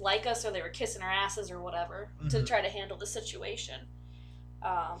just didn't like us or they were kissing our asses or whatever to Mhm. try to handle the situation.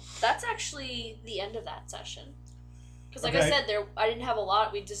 That's actually the end of that session. Because like I Okay. said, I didn't have a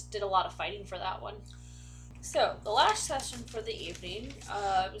lot, we just did a lot of fighting for that one. So, the last session for the evening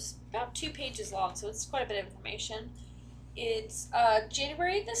was about 2 pages long, so it's quite a bit of information. It's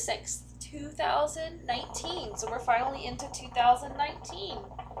January the 6th, 2019, so we're finally into 2019.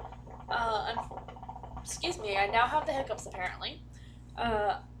 Excuse me, I now have the hiccups apparently.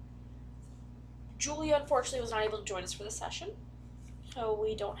 Julia unfortunately was not able to join us for the session, so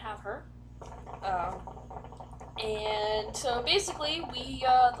we don't have her. And so basically, we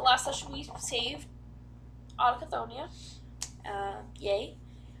the last session we saved Autocathonia. Yay.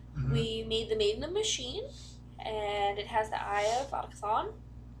 Mm-hmm. We made the Maiden of Machine, and it has the Eye of Autocathon.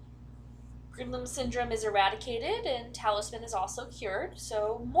 Gridlam Syndrome is eradicated, and Talisman is also cured,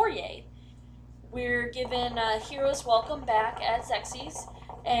 so more yay. We're given Hero's Welcome back at Xexes,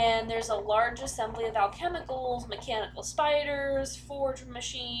 and there's a large assembly of alchemicals, mechanical spiders, forge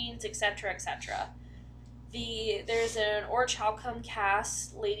machines, etc., etc. There's an Orichalcum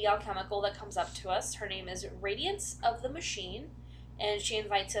cast lady alchemical that comes up to us. Her name is Radiance of the Machine, and she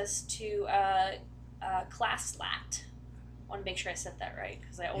invites us to Class Lat. I want to make sure I said that right,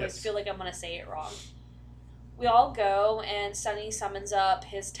 because I always Yes. feel like I'm going to say it wrong. We all go, and Sunny summons up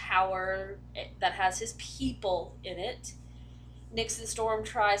his tower that has his people in it. Nyx and Storm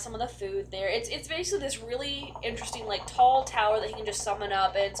try some of the food there. It's basically this really interesting, like, tall tower that he can just summon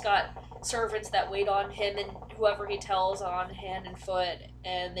up, and it's got servants that wait on him and whoever he tells on hand and foot,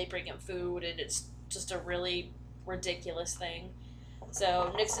 and they bring him food, and it's just a really ridiculous thing.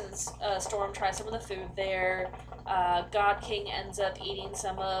 So Nyx and Storm try some of the food there. God King ends up eating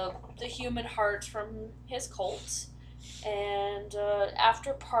some of the human hearts from his cult. And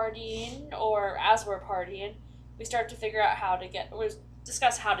after partying, or as we're partying, we start to figure out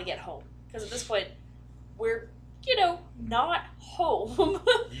discuss how to get home. Because at this point, we're, not home.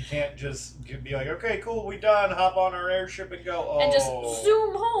 You can't just be like, okay, cool, we done, hop on our airship and go, and just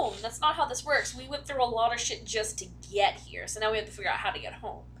zoom home. That's not how this works. We went through a lot of shit just to get here, so now we have to figure out how to get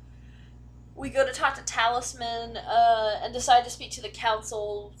home. We go to talk to Talisman and decide to speak to the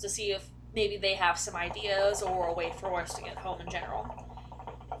council to see if maybe they have some ideas or a way for us to get home in general.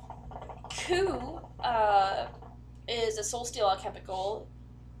 Coup is a soul steel alchemical,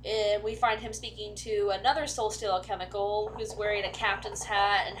 and we find him speaking to another soul steel alchemical who's wearing a captain's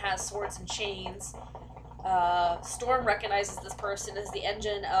hat and has swords and chains. Storm recognizes this person as the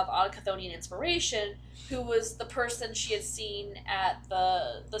engine of Autocathonian Inspiration, who was the person she had seen at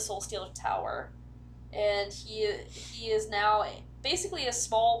the Soul Steel Tower. And he is now basically a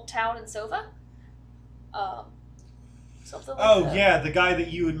small town in Sova. Something like that. Yeah, the guy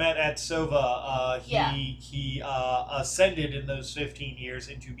that you had met at Sova, Yeah. he ascended in those 15 years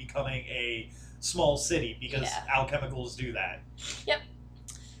into becoming a small city, because Yeah. alchemicals do that.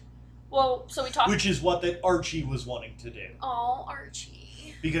 Well, so we talked. Which is what that Archie was wanting to do. Oh,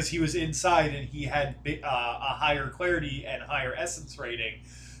 Archie. Because he was inside and he had a higher clarity and higher essence rating.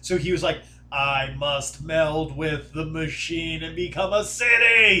 So he was like, I must meld with the machine and become a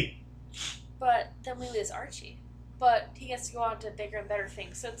city! But then we lose Archie. But he gets to go on to bigger and better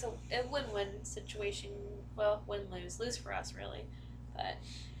things. So it's a win-win situation. Well, win-lose. Lose for us, really. But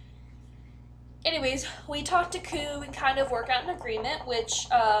anyways, we talked to Ku and kind of work out an agreement, which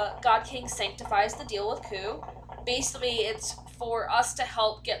God King sanctifies the deal with Ku. Basically, it's for us to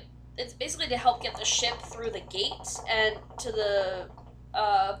help get... It's basically to help get the ship through the gate, and to the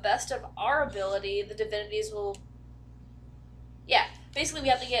best of our ability, the divinities will... Yeah, basically we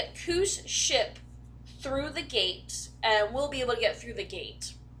have to get Ku's ship through the gate, and we'll be able to get through the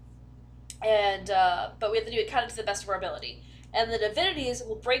gate. And but we have to do it kind of to the best of our ability. And the divinities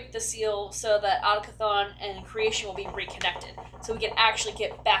will break the seal so that Autochthon and creation will be reconnected. So we can actually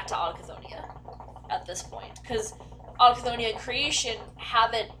get back to Autochthonia at this point. Because Autochthonia and creation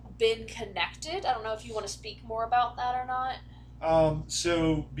haven't been connected. I don't know if you want to speak more about that or not.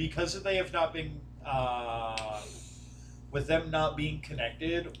 So because they have not been, with them not being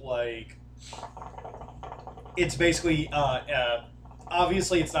connected, like, it's basically,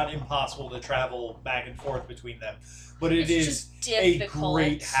 obviously it's not impossible to travel back and forth between them, but it is a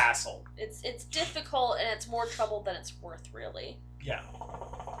great hassle. It's difficult, and it's more trouble than it's worth, really. Yeah.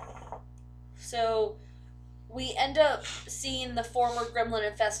 So we end up seeing the former gremlin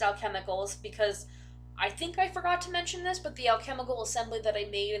infest alchemicals, because I think I forgot to mention this, but the alchemical assembly that I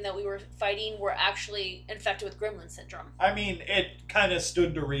made and that we were fighting were actually infected with gremlin syndrome. I mean, it kind of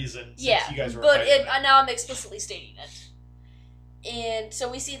stood to reason since you guys were but fighting now I'm explicitly stating it. And so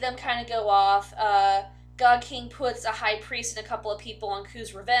we see them kind of go off. God King puts a high priest and a couple of people on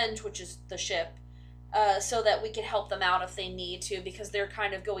Ku's Revenge, which is the ship, so that we can help them out if they need to, because they're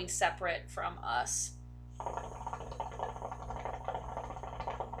kind of going separate from us.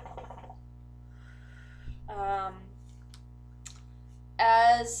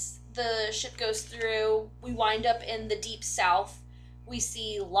 As the ship goes through, we wind up in the deep south. We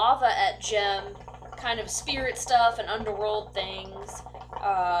see lava at Gem, kind of spirit stuff and underworld things.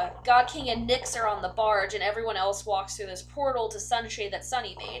 God King and Nyx are on the barge, and everyone else walks through this portal to Sunshade that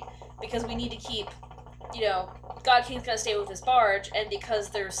Sunny made, because we need to keep, God King's gonna stay with his barge, and because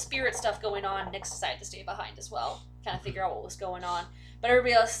there's spirit stuff going on, Nyx decided to stay behind as well, kind of figure out what was going on. But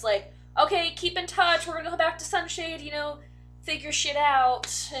everybody else is like, okay, keep in touch, we're gonna go back to Sunshade, figure shit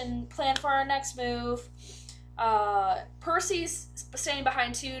out and plan for our next move. Percy's standing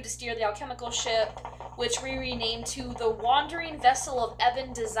behind too to steer the alchemical ship, which we renamed to the Wandering Vessel of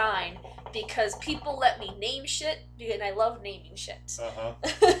Evan Design, because people let me name shit, and I love naming shit.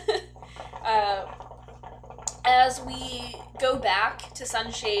 As we go back to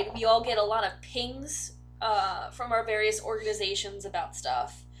Sunshade, we all get a lot of pings from our various organizations about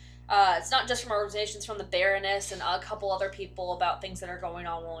stuff. It's not just from our organizations, from the Baroness and a couple other people about things that are going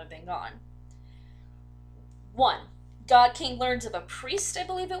on while we've been gone. 1. God King learns of a priest, I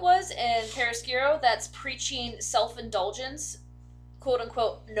believe it was, in Periscuro that's preaching self-indulgence,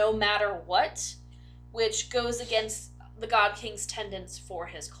 quote-unquote, no matter what, which goes against the God King's tenets for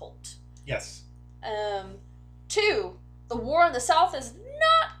his cult. Yes. 2. The war in the south is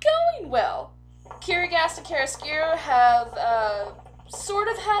not going well. Kirigast and Chiaroscuro have sort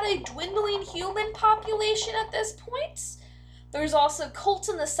of had a dwindling human population at this point. There's also cults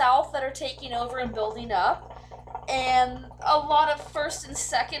in the south that are taking over and building up. And a lot of first and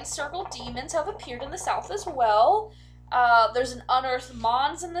second circle demons have appeared in the south as well. There's an unearthed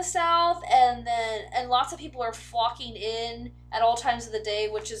Mons in the south, and lots of people are flocking in at all times of the day,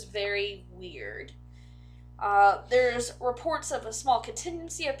 which is very weird. There's reports of a small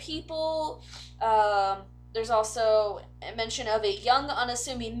contingency of people. There's also a mention of a young,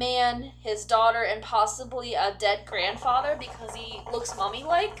 unassuming man, his daughter, and possibly a dead grandfather because he looks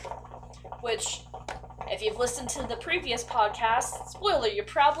mummy-like, which, if you've listened to the previous podcast, spoiler, you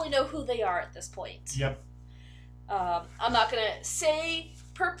probably know who they are at this point. Yep. I'm not going to say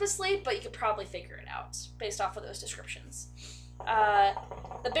purposely, but you could probably figure it out based off of those descriptions.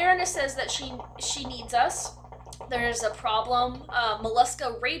 The Baroness says that she needs us. There's a problem.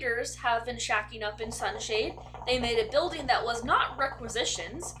 Mollusca raiders have been shacking up in Sunshade. They made a building that was not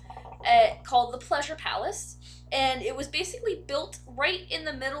requisitions, called the Pleasure Palace, and it was basically built right in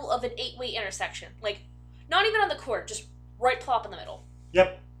the middle of an 8-way intersection. Like, not even on the court, just right plop in the middle.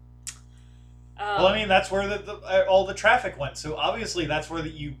 Yep. Well, I mean, that's where all the traffic went, so obviously that's where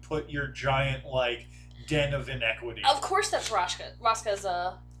you put your giant, den of inequity. Of course that's Raska's,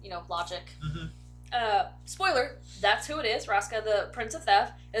 logic. Mm-hmm. Spoiler, that's who it is. Raska, the Prince of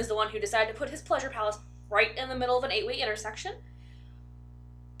Theft, is the one who decided to put his pleasure palace right in the middle of an 8-way intersection.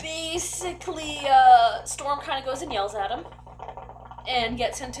 Basically, Storm kind of goes and yells at him and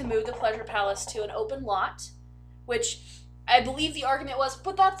gets him to move the pleasure palace to an open lot, which I believe the argument was,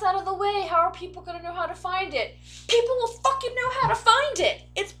 but that's out of the way. How are people going to know how to find it? People will fucking know how to find it.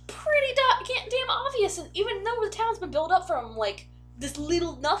 It's pretty damn obvious, and even though the town's been built up from, like, this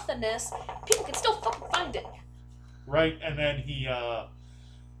little nothingness, people can still fucking find it. Right, and then he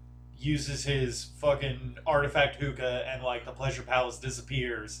uses his fucking artifact hookah, and like the pleasure palace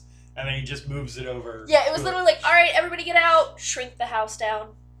disappears, and then he just moves it over. Yeah, it was literally like, all right, everybody get out, shrink the house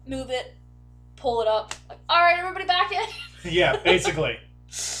down, move it, pull it up. Like, all right, everybody back in. Yeah, basically.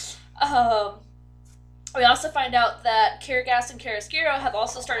 We also find out that Karagas and Karaskiro have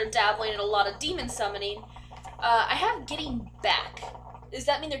also started dabbling in a lot of demon summoning. I have getting back. Does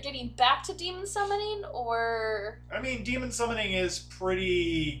that mean they're getting back to demon summoning, or...? I mean, demon summoning is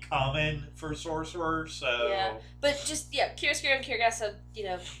pretty common for sorcerers, so... Yeah, but just, Karaskiro and Karagas have,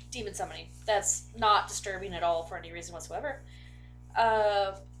 demon summoning. That's not disturbing at all for any reason whatsoever.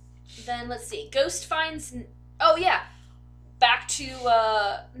 Then, let's see. Ghost finds... Oh, yeah. Back to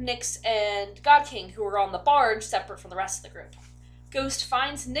Nyx and God King, who are on the barge, separate from the rest of the group. Ghost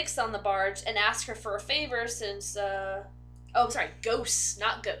finds Nyx on the barge and asks her for a favor since... Ghosts,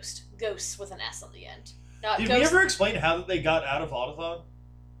 not Ghost. Ghosts with an S on the end. Not Did Ghost we ever explain how they got out of Autothon?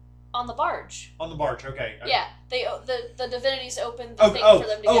 on the barge. On the barge, okay. Yeah, the divinities opened the thing for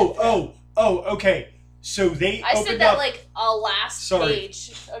them to get through. Okay. So they I opened said that up, like a last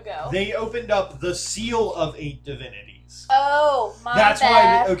page ago. They opened up the seal of 8 divinities. Oh, my That's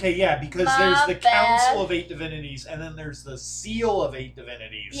bad. why, because My there's the bad. council of 8 divinities, and then there's the seal of 8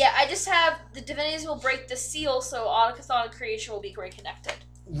 divinities. Yeah, I just have the divinities will break the seal, so Autocathon and creation will be reconnected.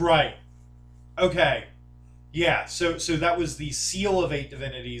 Right. Okay. Yeah, so that was the seal of 8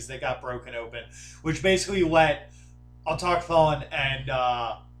 divinities that got broken open, which basically let Autochthon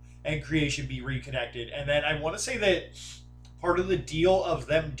and creation be reconnected. And then I want to say that part of the deal of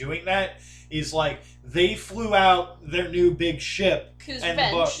them doing that is like they flew out their new big ship. Ku's and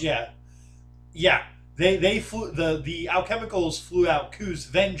Revenge. Yeah. They flew the alchemicals flew out Ku's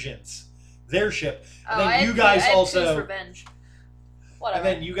Vengeance, their ship. And then I you had guys Ku's also Revenge. Whatever. And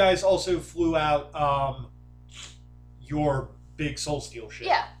then you guys also flew out your big Soul Steel ship.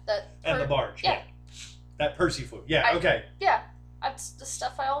 Yeah, and the barge. Yeah. That Percy flew. Yeah, okay. Yeah, that's the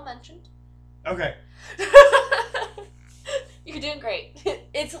stuff I all mentioned. Okay. You're doing great.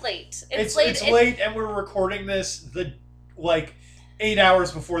 It's late. It's late, and we're recording this 8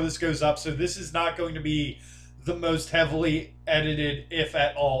 hours before this goes up, so this is not going to be the most heavily edited, if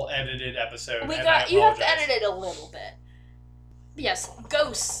at all, edited episode. You have to edit it a little bit. Yes,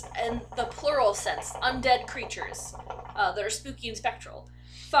 ghosts, in the plural sense, undead creatures that are spooky and spectral,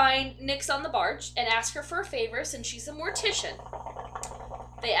 find Nyx on the barge and ask her for a favor since she's a mortician.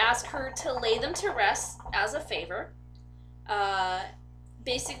 They ask her to lay them to rest as a favor.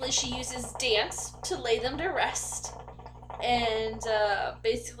 Basically, she uses dance to lay them to rest, and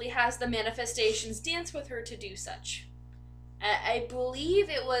basically has the manifestations dance with her to do such. I believe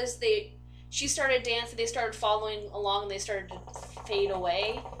it was she started dancing, they started following along, and they started to fade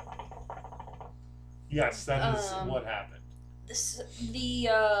away. Yes, that is what happened. The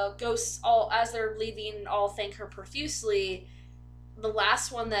ghosts, all as they're leaving, all thank her profusely. The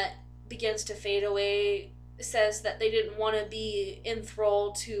last one that begins to fade away says that they didn't want to be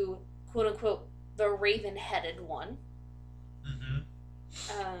enthralled to, quote-unquote, the raven-headed one. Mm-hmm.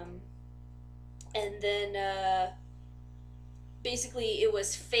 And then, basically, it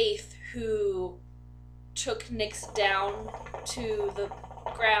was Faith who took Nyx down to the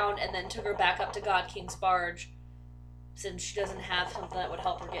ground and then took her back up to God King's barge, since she doesn't have something that would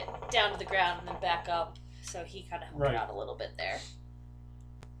help her get down to the ground and then back up, so he kind of helped her out a little bit there.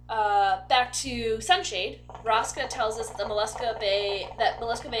 Back to Sunshade. Raska tells us that Mollusca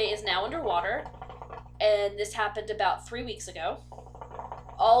Bay is now underwater, and this happened about 3 weeks ago.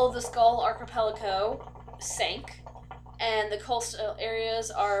 All of the Skull Archipelago sank, and the coastal areas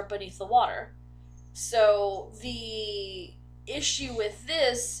are beneath the water. So the issue with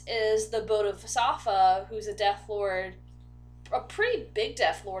this is the boat of Safa, who's a Death Lord, a pretty big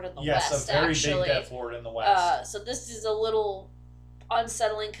Death Lord in the West, Yes, a very actually. big Death Lord in the West. So this is a little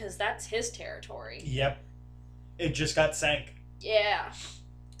unsettling because that's his territory. Yep. It just got sank. Yeah.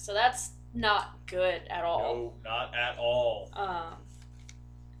 So that's not good at all. No, not at all.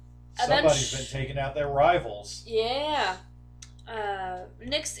 And then Somebody's been taking out their rivals. Yeah.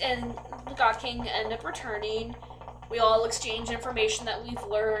 Nyx and the God King end up returning. We all exchange information that we've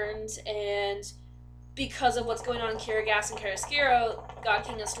learned, and because of what's going on in Kiragas and Karaskiro, God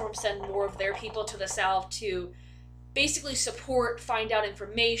King and Storm send more of their people to the south to basically support, find out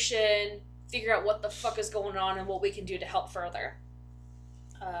information, figure out what the fuck is going on and what we can do to help further.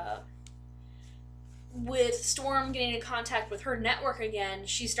 With Storm getting in contact with her network again,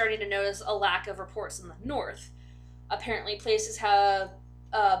 she's starting to notice a lack of reports in the north. Apparently places have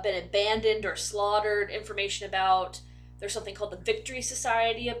been abandoned or slaughtered, information about, there's something called the Victory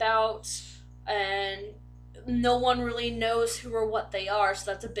Society about, and no one really knows who or what they are,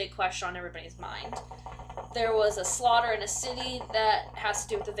 so that's a big question on everybody's mind. There was a slaughter in a city that has to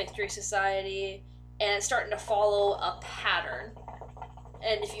do with the Victory Society, and it's starting to follow a pattern.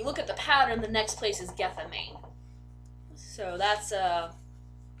 And if you look at the pattern, the next place is Gethamane. So that's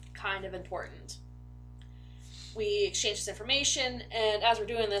kind of important. We exchange this information, and as we're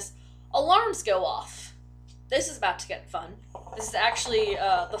doing this, alarms go off. This is about to get fun. This is actually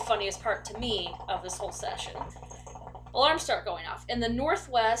the funniest part to me of this whole session. Alarms start going off. In the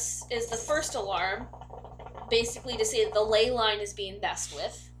northwest is the first alarm, basically to say that the ley line is being messed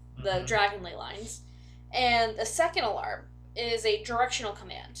with, the dragon ley lines. And the second alarm is a directional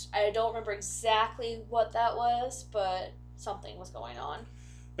command. I don't remember exactly what that was, but something was going on.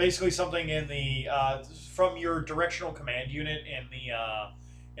 Basically, something in the from your directional command unit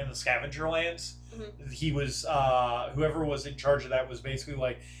in the scavenger lands. Mm-hmm. He was whoever was in charge of that was basically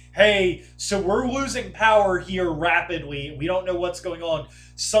like, "Hey, so we're losing power here rapidly. We don't know what's going on.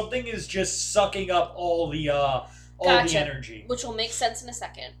 Something is just sucking up all the energy." Which will make sense in a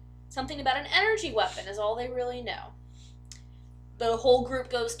second. Something about an energy weapon is all they really know. The whole group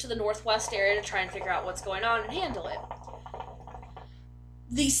goes to the northwest area to try and figure out what's going on and handle it.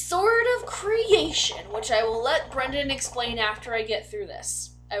 The Sword of Creation, which I will let Brendan explain after I get through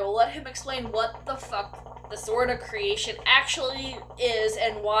this. I will let him explain what the fuck the Sword of Creation actually is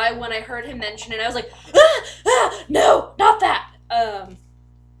and why when I heard him mention it, I was like, no, not that!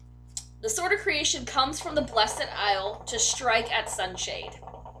 The Sword of Creation comes from the Blessed Isle to strike at Sunshade.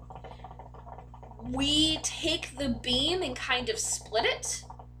 We take the beam and kind of split it.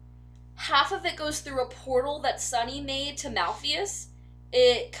 Half of it goes through a portal that Sunny made to Malpheus.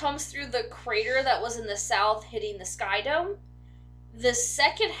 It comes through the crater that was in the south, hitting the Sky Dome. The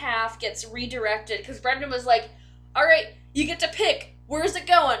second half gets redirected, because Brendan was like, alright, you get to pick. Where's it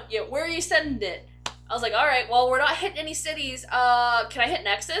going? Yeah, where are you sending it? I was like, alright, well, we're not hitting any cities. Can I hit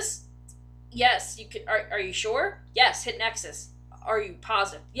Nexus? Yes, you can. Are you sure? Yes, hit Nexus. Are you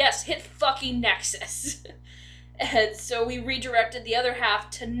positive? Yes, hit fucking Nexus. And so we redirected the other half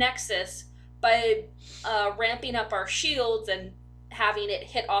to Nexus by ramping up our shields and having it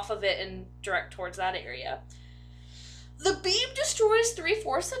hit off of it and direct towards that area. The beam destroys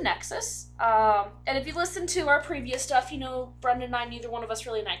 3/4 of Nexus. And if you listen to our previous stuff, you know Brendan and I, neither one of us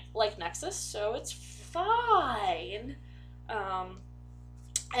really like Nexus, so it's fine.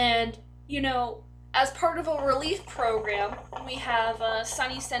 And, you know, as part of a relief program, we have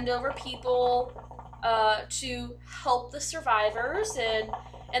Sunny send over people to help the survivors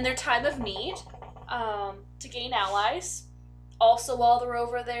in their time of need, to gain allies. Also, while they're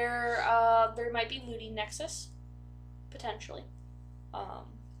over there, there might be looting Nexus, potentially.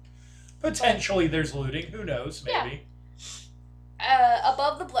 Potentially, there's looting. Who knows? Maybe. Yeah.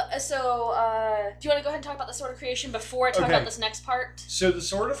 Above the do you want to go ahead and talk about the Sword of Creation before I talk about this next part? So the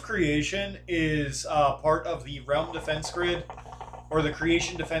Sword of Creation is part of the Realm Defense Grid, or the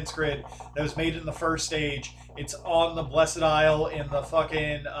Creation Defense Grid that was made in the first stage. It's on the Blessed Isle in the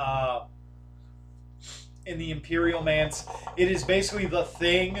fucking in the Imperial Manse. It is basically the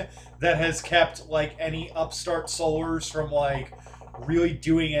thing that has kept like any upstart solars from like really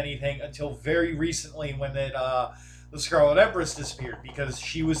doing anything until very recently when the Scarlet Empress disappeared, because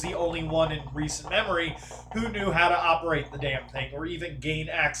she was the only one in recent memory who knew how to operate the damn thing or even gain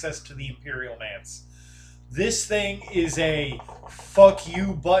access to the Imperial Manse. This thing is a fuck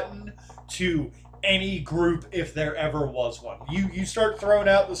you button to any group if there ever was one. You start throwing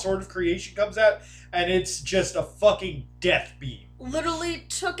out, the Sword of Creation comes out, and it's just a fucking death beam. Literally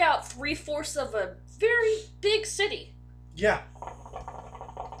took out 3/4 of a very big city. Yeah.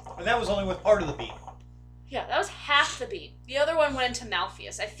 And that was only with part of the beam. Yeah, that was half the beam. The other one went into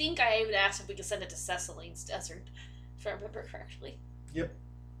Malpheus. I think I even asked if we could send it to Cecilene's Desert, if I remember correctly. Yep.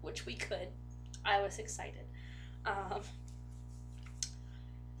 Which we could. I was excited.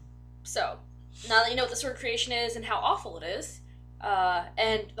 So, now that you know what the Sword of Creation is and how awful it is,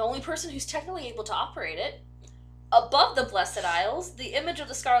 and the only person who's technically able to operate it, above the Blessed Isles, the image of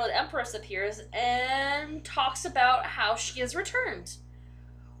the Scarlet Empress appears and talks about how she has returned.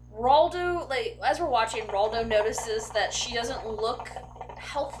 Raldo, like, as we're watching, Raldo notices that she doesn't look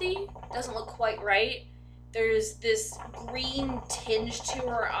healthy, doesn't look quite right. There's this green tinge to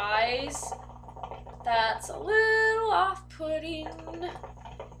her eyes that's a little off-putting.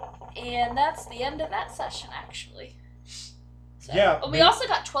 And that's the end of that session, actually. So, Yeah. Oh, we also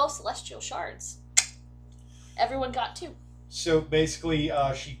got 12 celestial shards. Everyone got 2. So basically,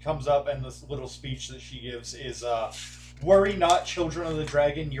 she comes up and this little speech that she gives is, "Worry not, children of the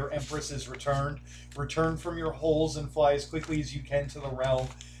dragon, your empress is returned. Return from your holes and fly as quickly as you can to the realm.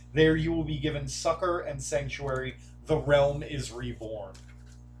 There you will be given succor and sanctuary. The realm is reborn."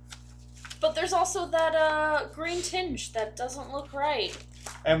 But there's also that green tinge that doesn't look right.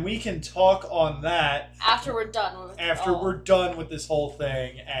 And we can talk on that After we're done with we're done with this whole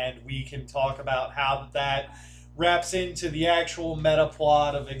thing, and we can talk about how that wraps into the actual meta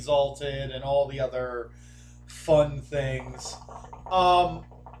plot of Exalted and all the other fun things.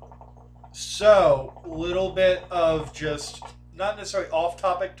 So, a little bit of just, not necessarily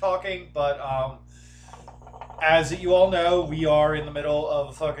off-topic talking, but as you all know, we are in the middle of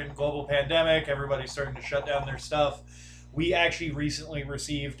a fucking global pandemic. Everybody's starting to shut down their stuff. We actually recently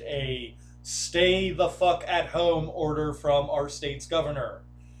received a stay the fuck at home order from our state's governor.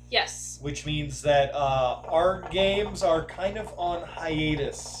 Yes. Which means that our games are kind of on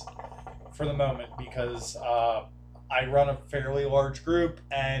hiatus for the moment because I run a fairly large group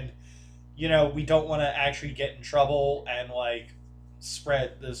and, you know, we don't want to actually get in trouble and, like,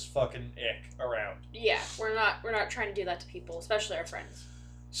 spread this fucking ick around. Yeah, we're not trying to do that to people, especially our friends.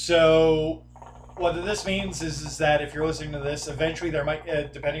 So what this means is that if you're listening to this, eventually there might,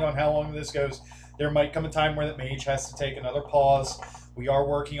 depending on how long this goes, there might come a time where the mage has to take another pause. We are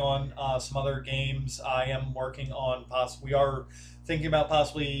working on some other games. I am working on we are thinking about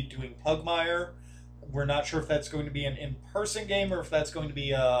possibly doing Pugmire. We're not sure if that's going to be an in-person game or if that's going to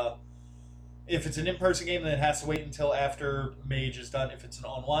be if it's an in-person game, then it has to wait until after Mage is done. If it's an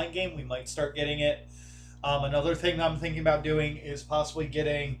online game, we might start getting it. Another thing I'm thinking about doing is possibly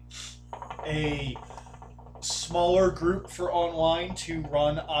getting a smaller group for online to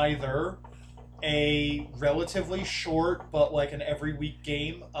run either a relatively short but like an every week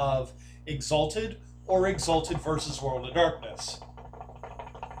game of Exalted or Exalted versus World of Darkness.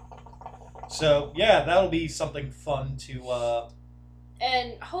 So yeah, that'll be something fun to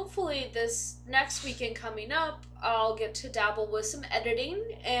And hopefully this next weekend coming up, I'll get to dabble with some editing,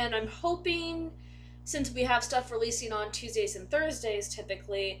 and I'm hoping, since we have stuff releasing on Tuesdays and Thursdays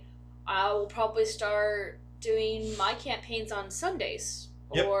typically, I will probably start doing my campaigns on Sundays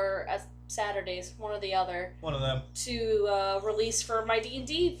or as Saturdays, one or the other. One of them. To release for my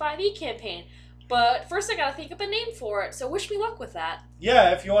D&D 5e campaign. But first I gotta think up a name for it, so wish me luck with that.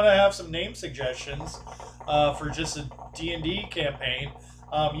 Yeah, if you want to have some name suggestions for just a D&D campaign,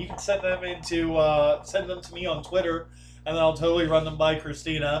 you can send them to me on Twitter, and then I'll totally run them by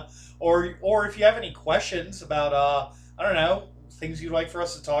Christina. Or if you have any questions about I don't know, things you'd like for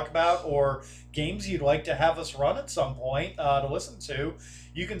us to talk about, or games you'd like to have us run at some point to listen to,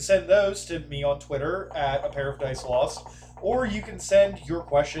 you can send those to me on Twitter at A Pair of Dice Lost. Or you can send your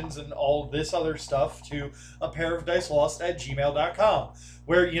questions and all this other stuff to apairofdicelost@gmail.com.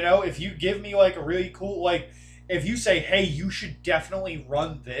 Where, you know, if you give me like a really cool, like, if you say, hey, you should definitely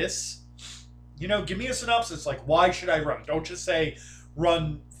run this, you know, give me a synopsis. Like, why should I run? Don't just say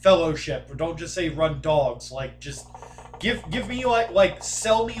run Fellowship, or don't just say run Dogs. Like, just give me like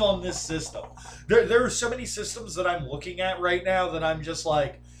sell me on this system. There are so many systems that I'm looking at right now that I'm just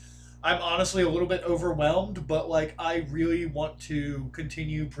like, I'm honestly a little bit overwhelmed, but like I really want to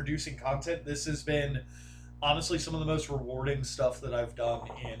continue producing content. This has been honestly some of the most rewarding stuff that I've done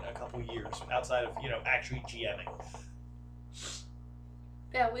in a couple years, outside of, you know, actually GMing.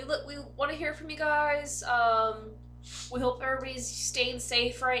 Yeah, we want to hear from you guys. We hope everybody's staying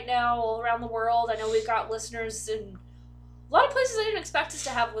safe right now all around the world. I know we've got listeners in a lot of places I didn't expect us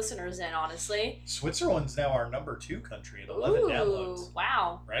to have listeners in, honestly. Switzerland's now our number 2 country at 11 downloads.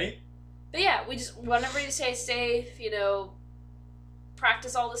 Wow. Right? But yeah, we just want everybody to stay safe, you know,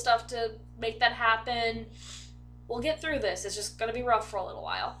 practice all the stuff to make that happen. We'll get through this. It's just going to be rough for a little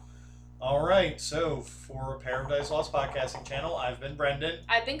while. All right, so for A Pair of Dice Lost podcasting channel, I've been Brendan.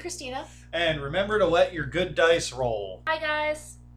 I've been Christina. And remember to let your good dice roll. Hi, guys.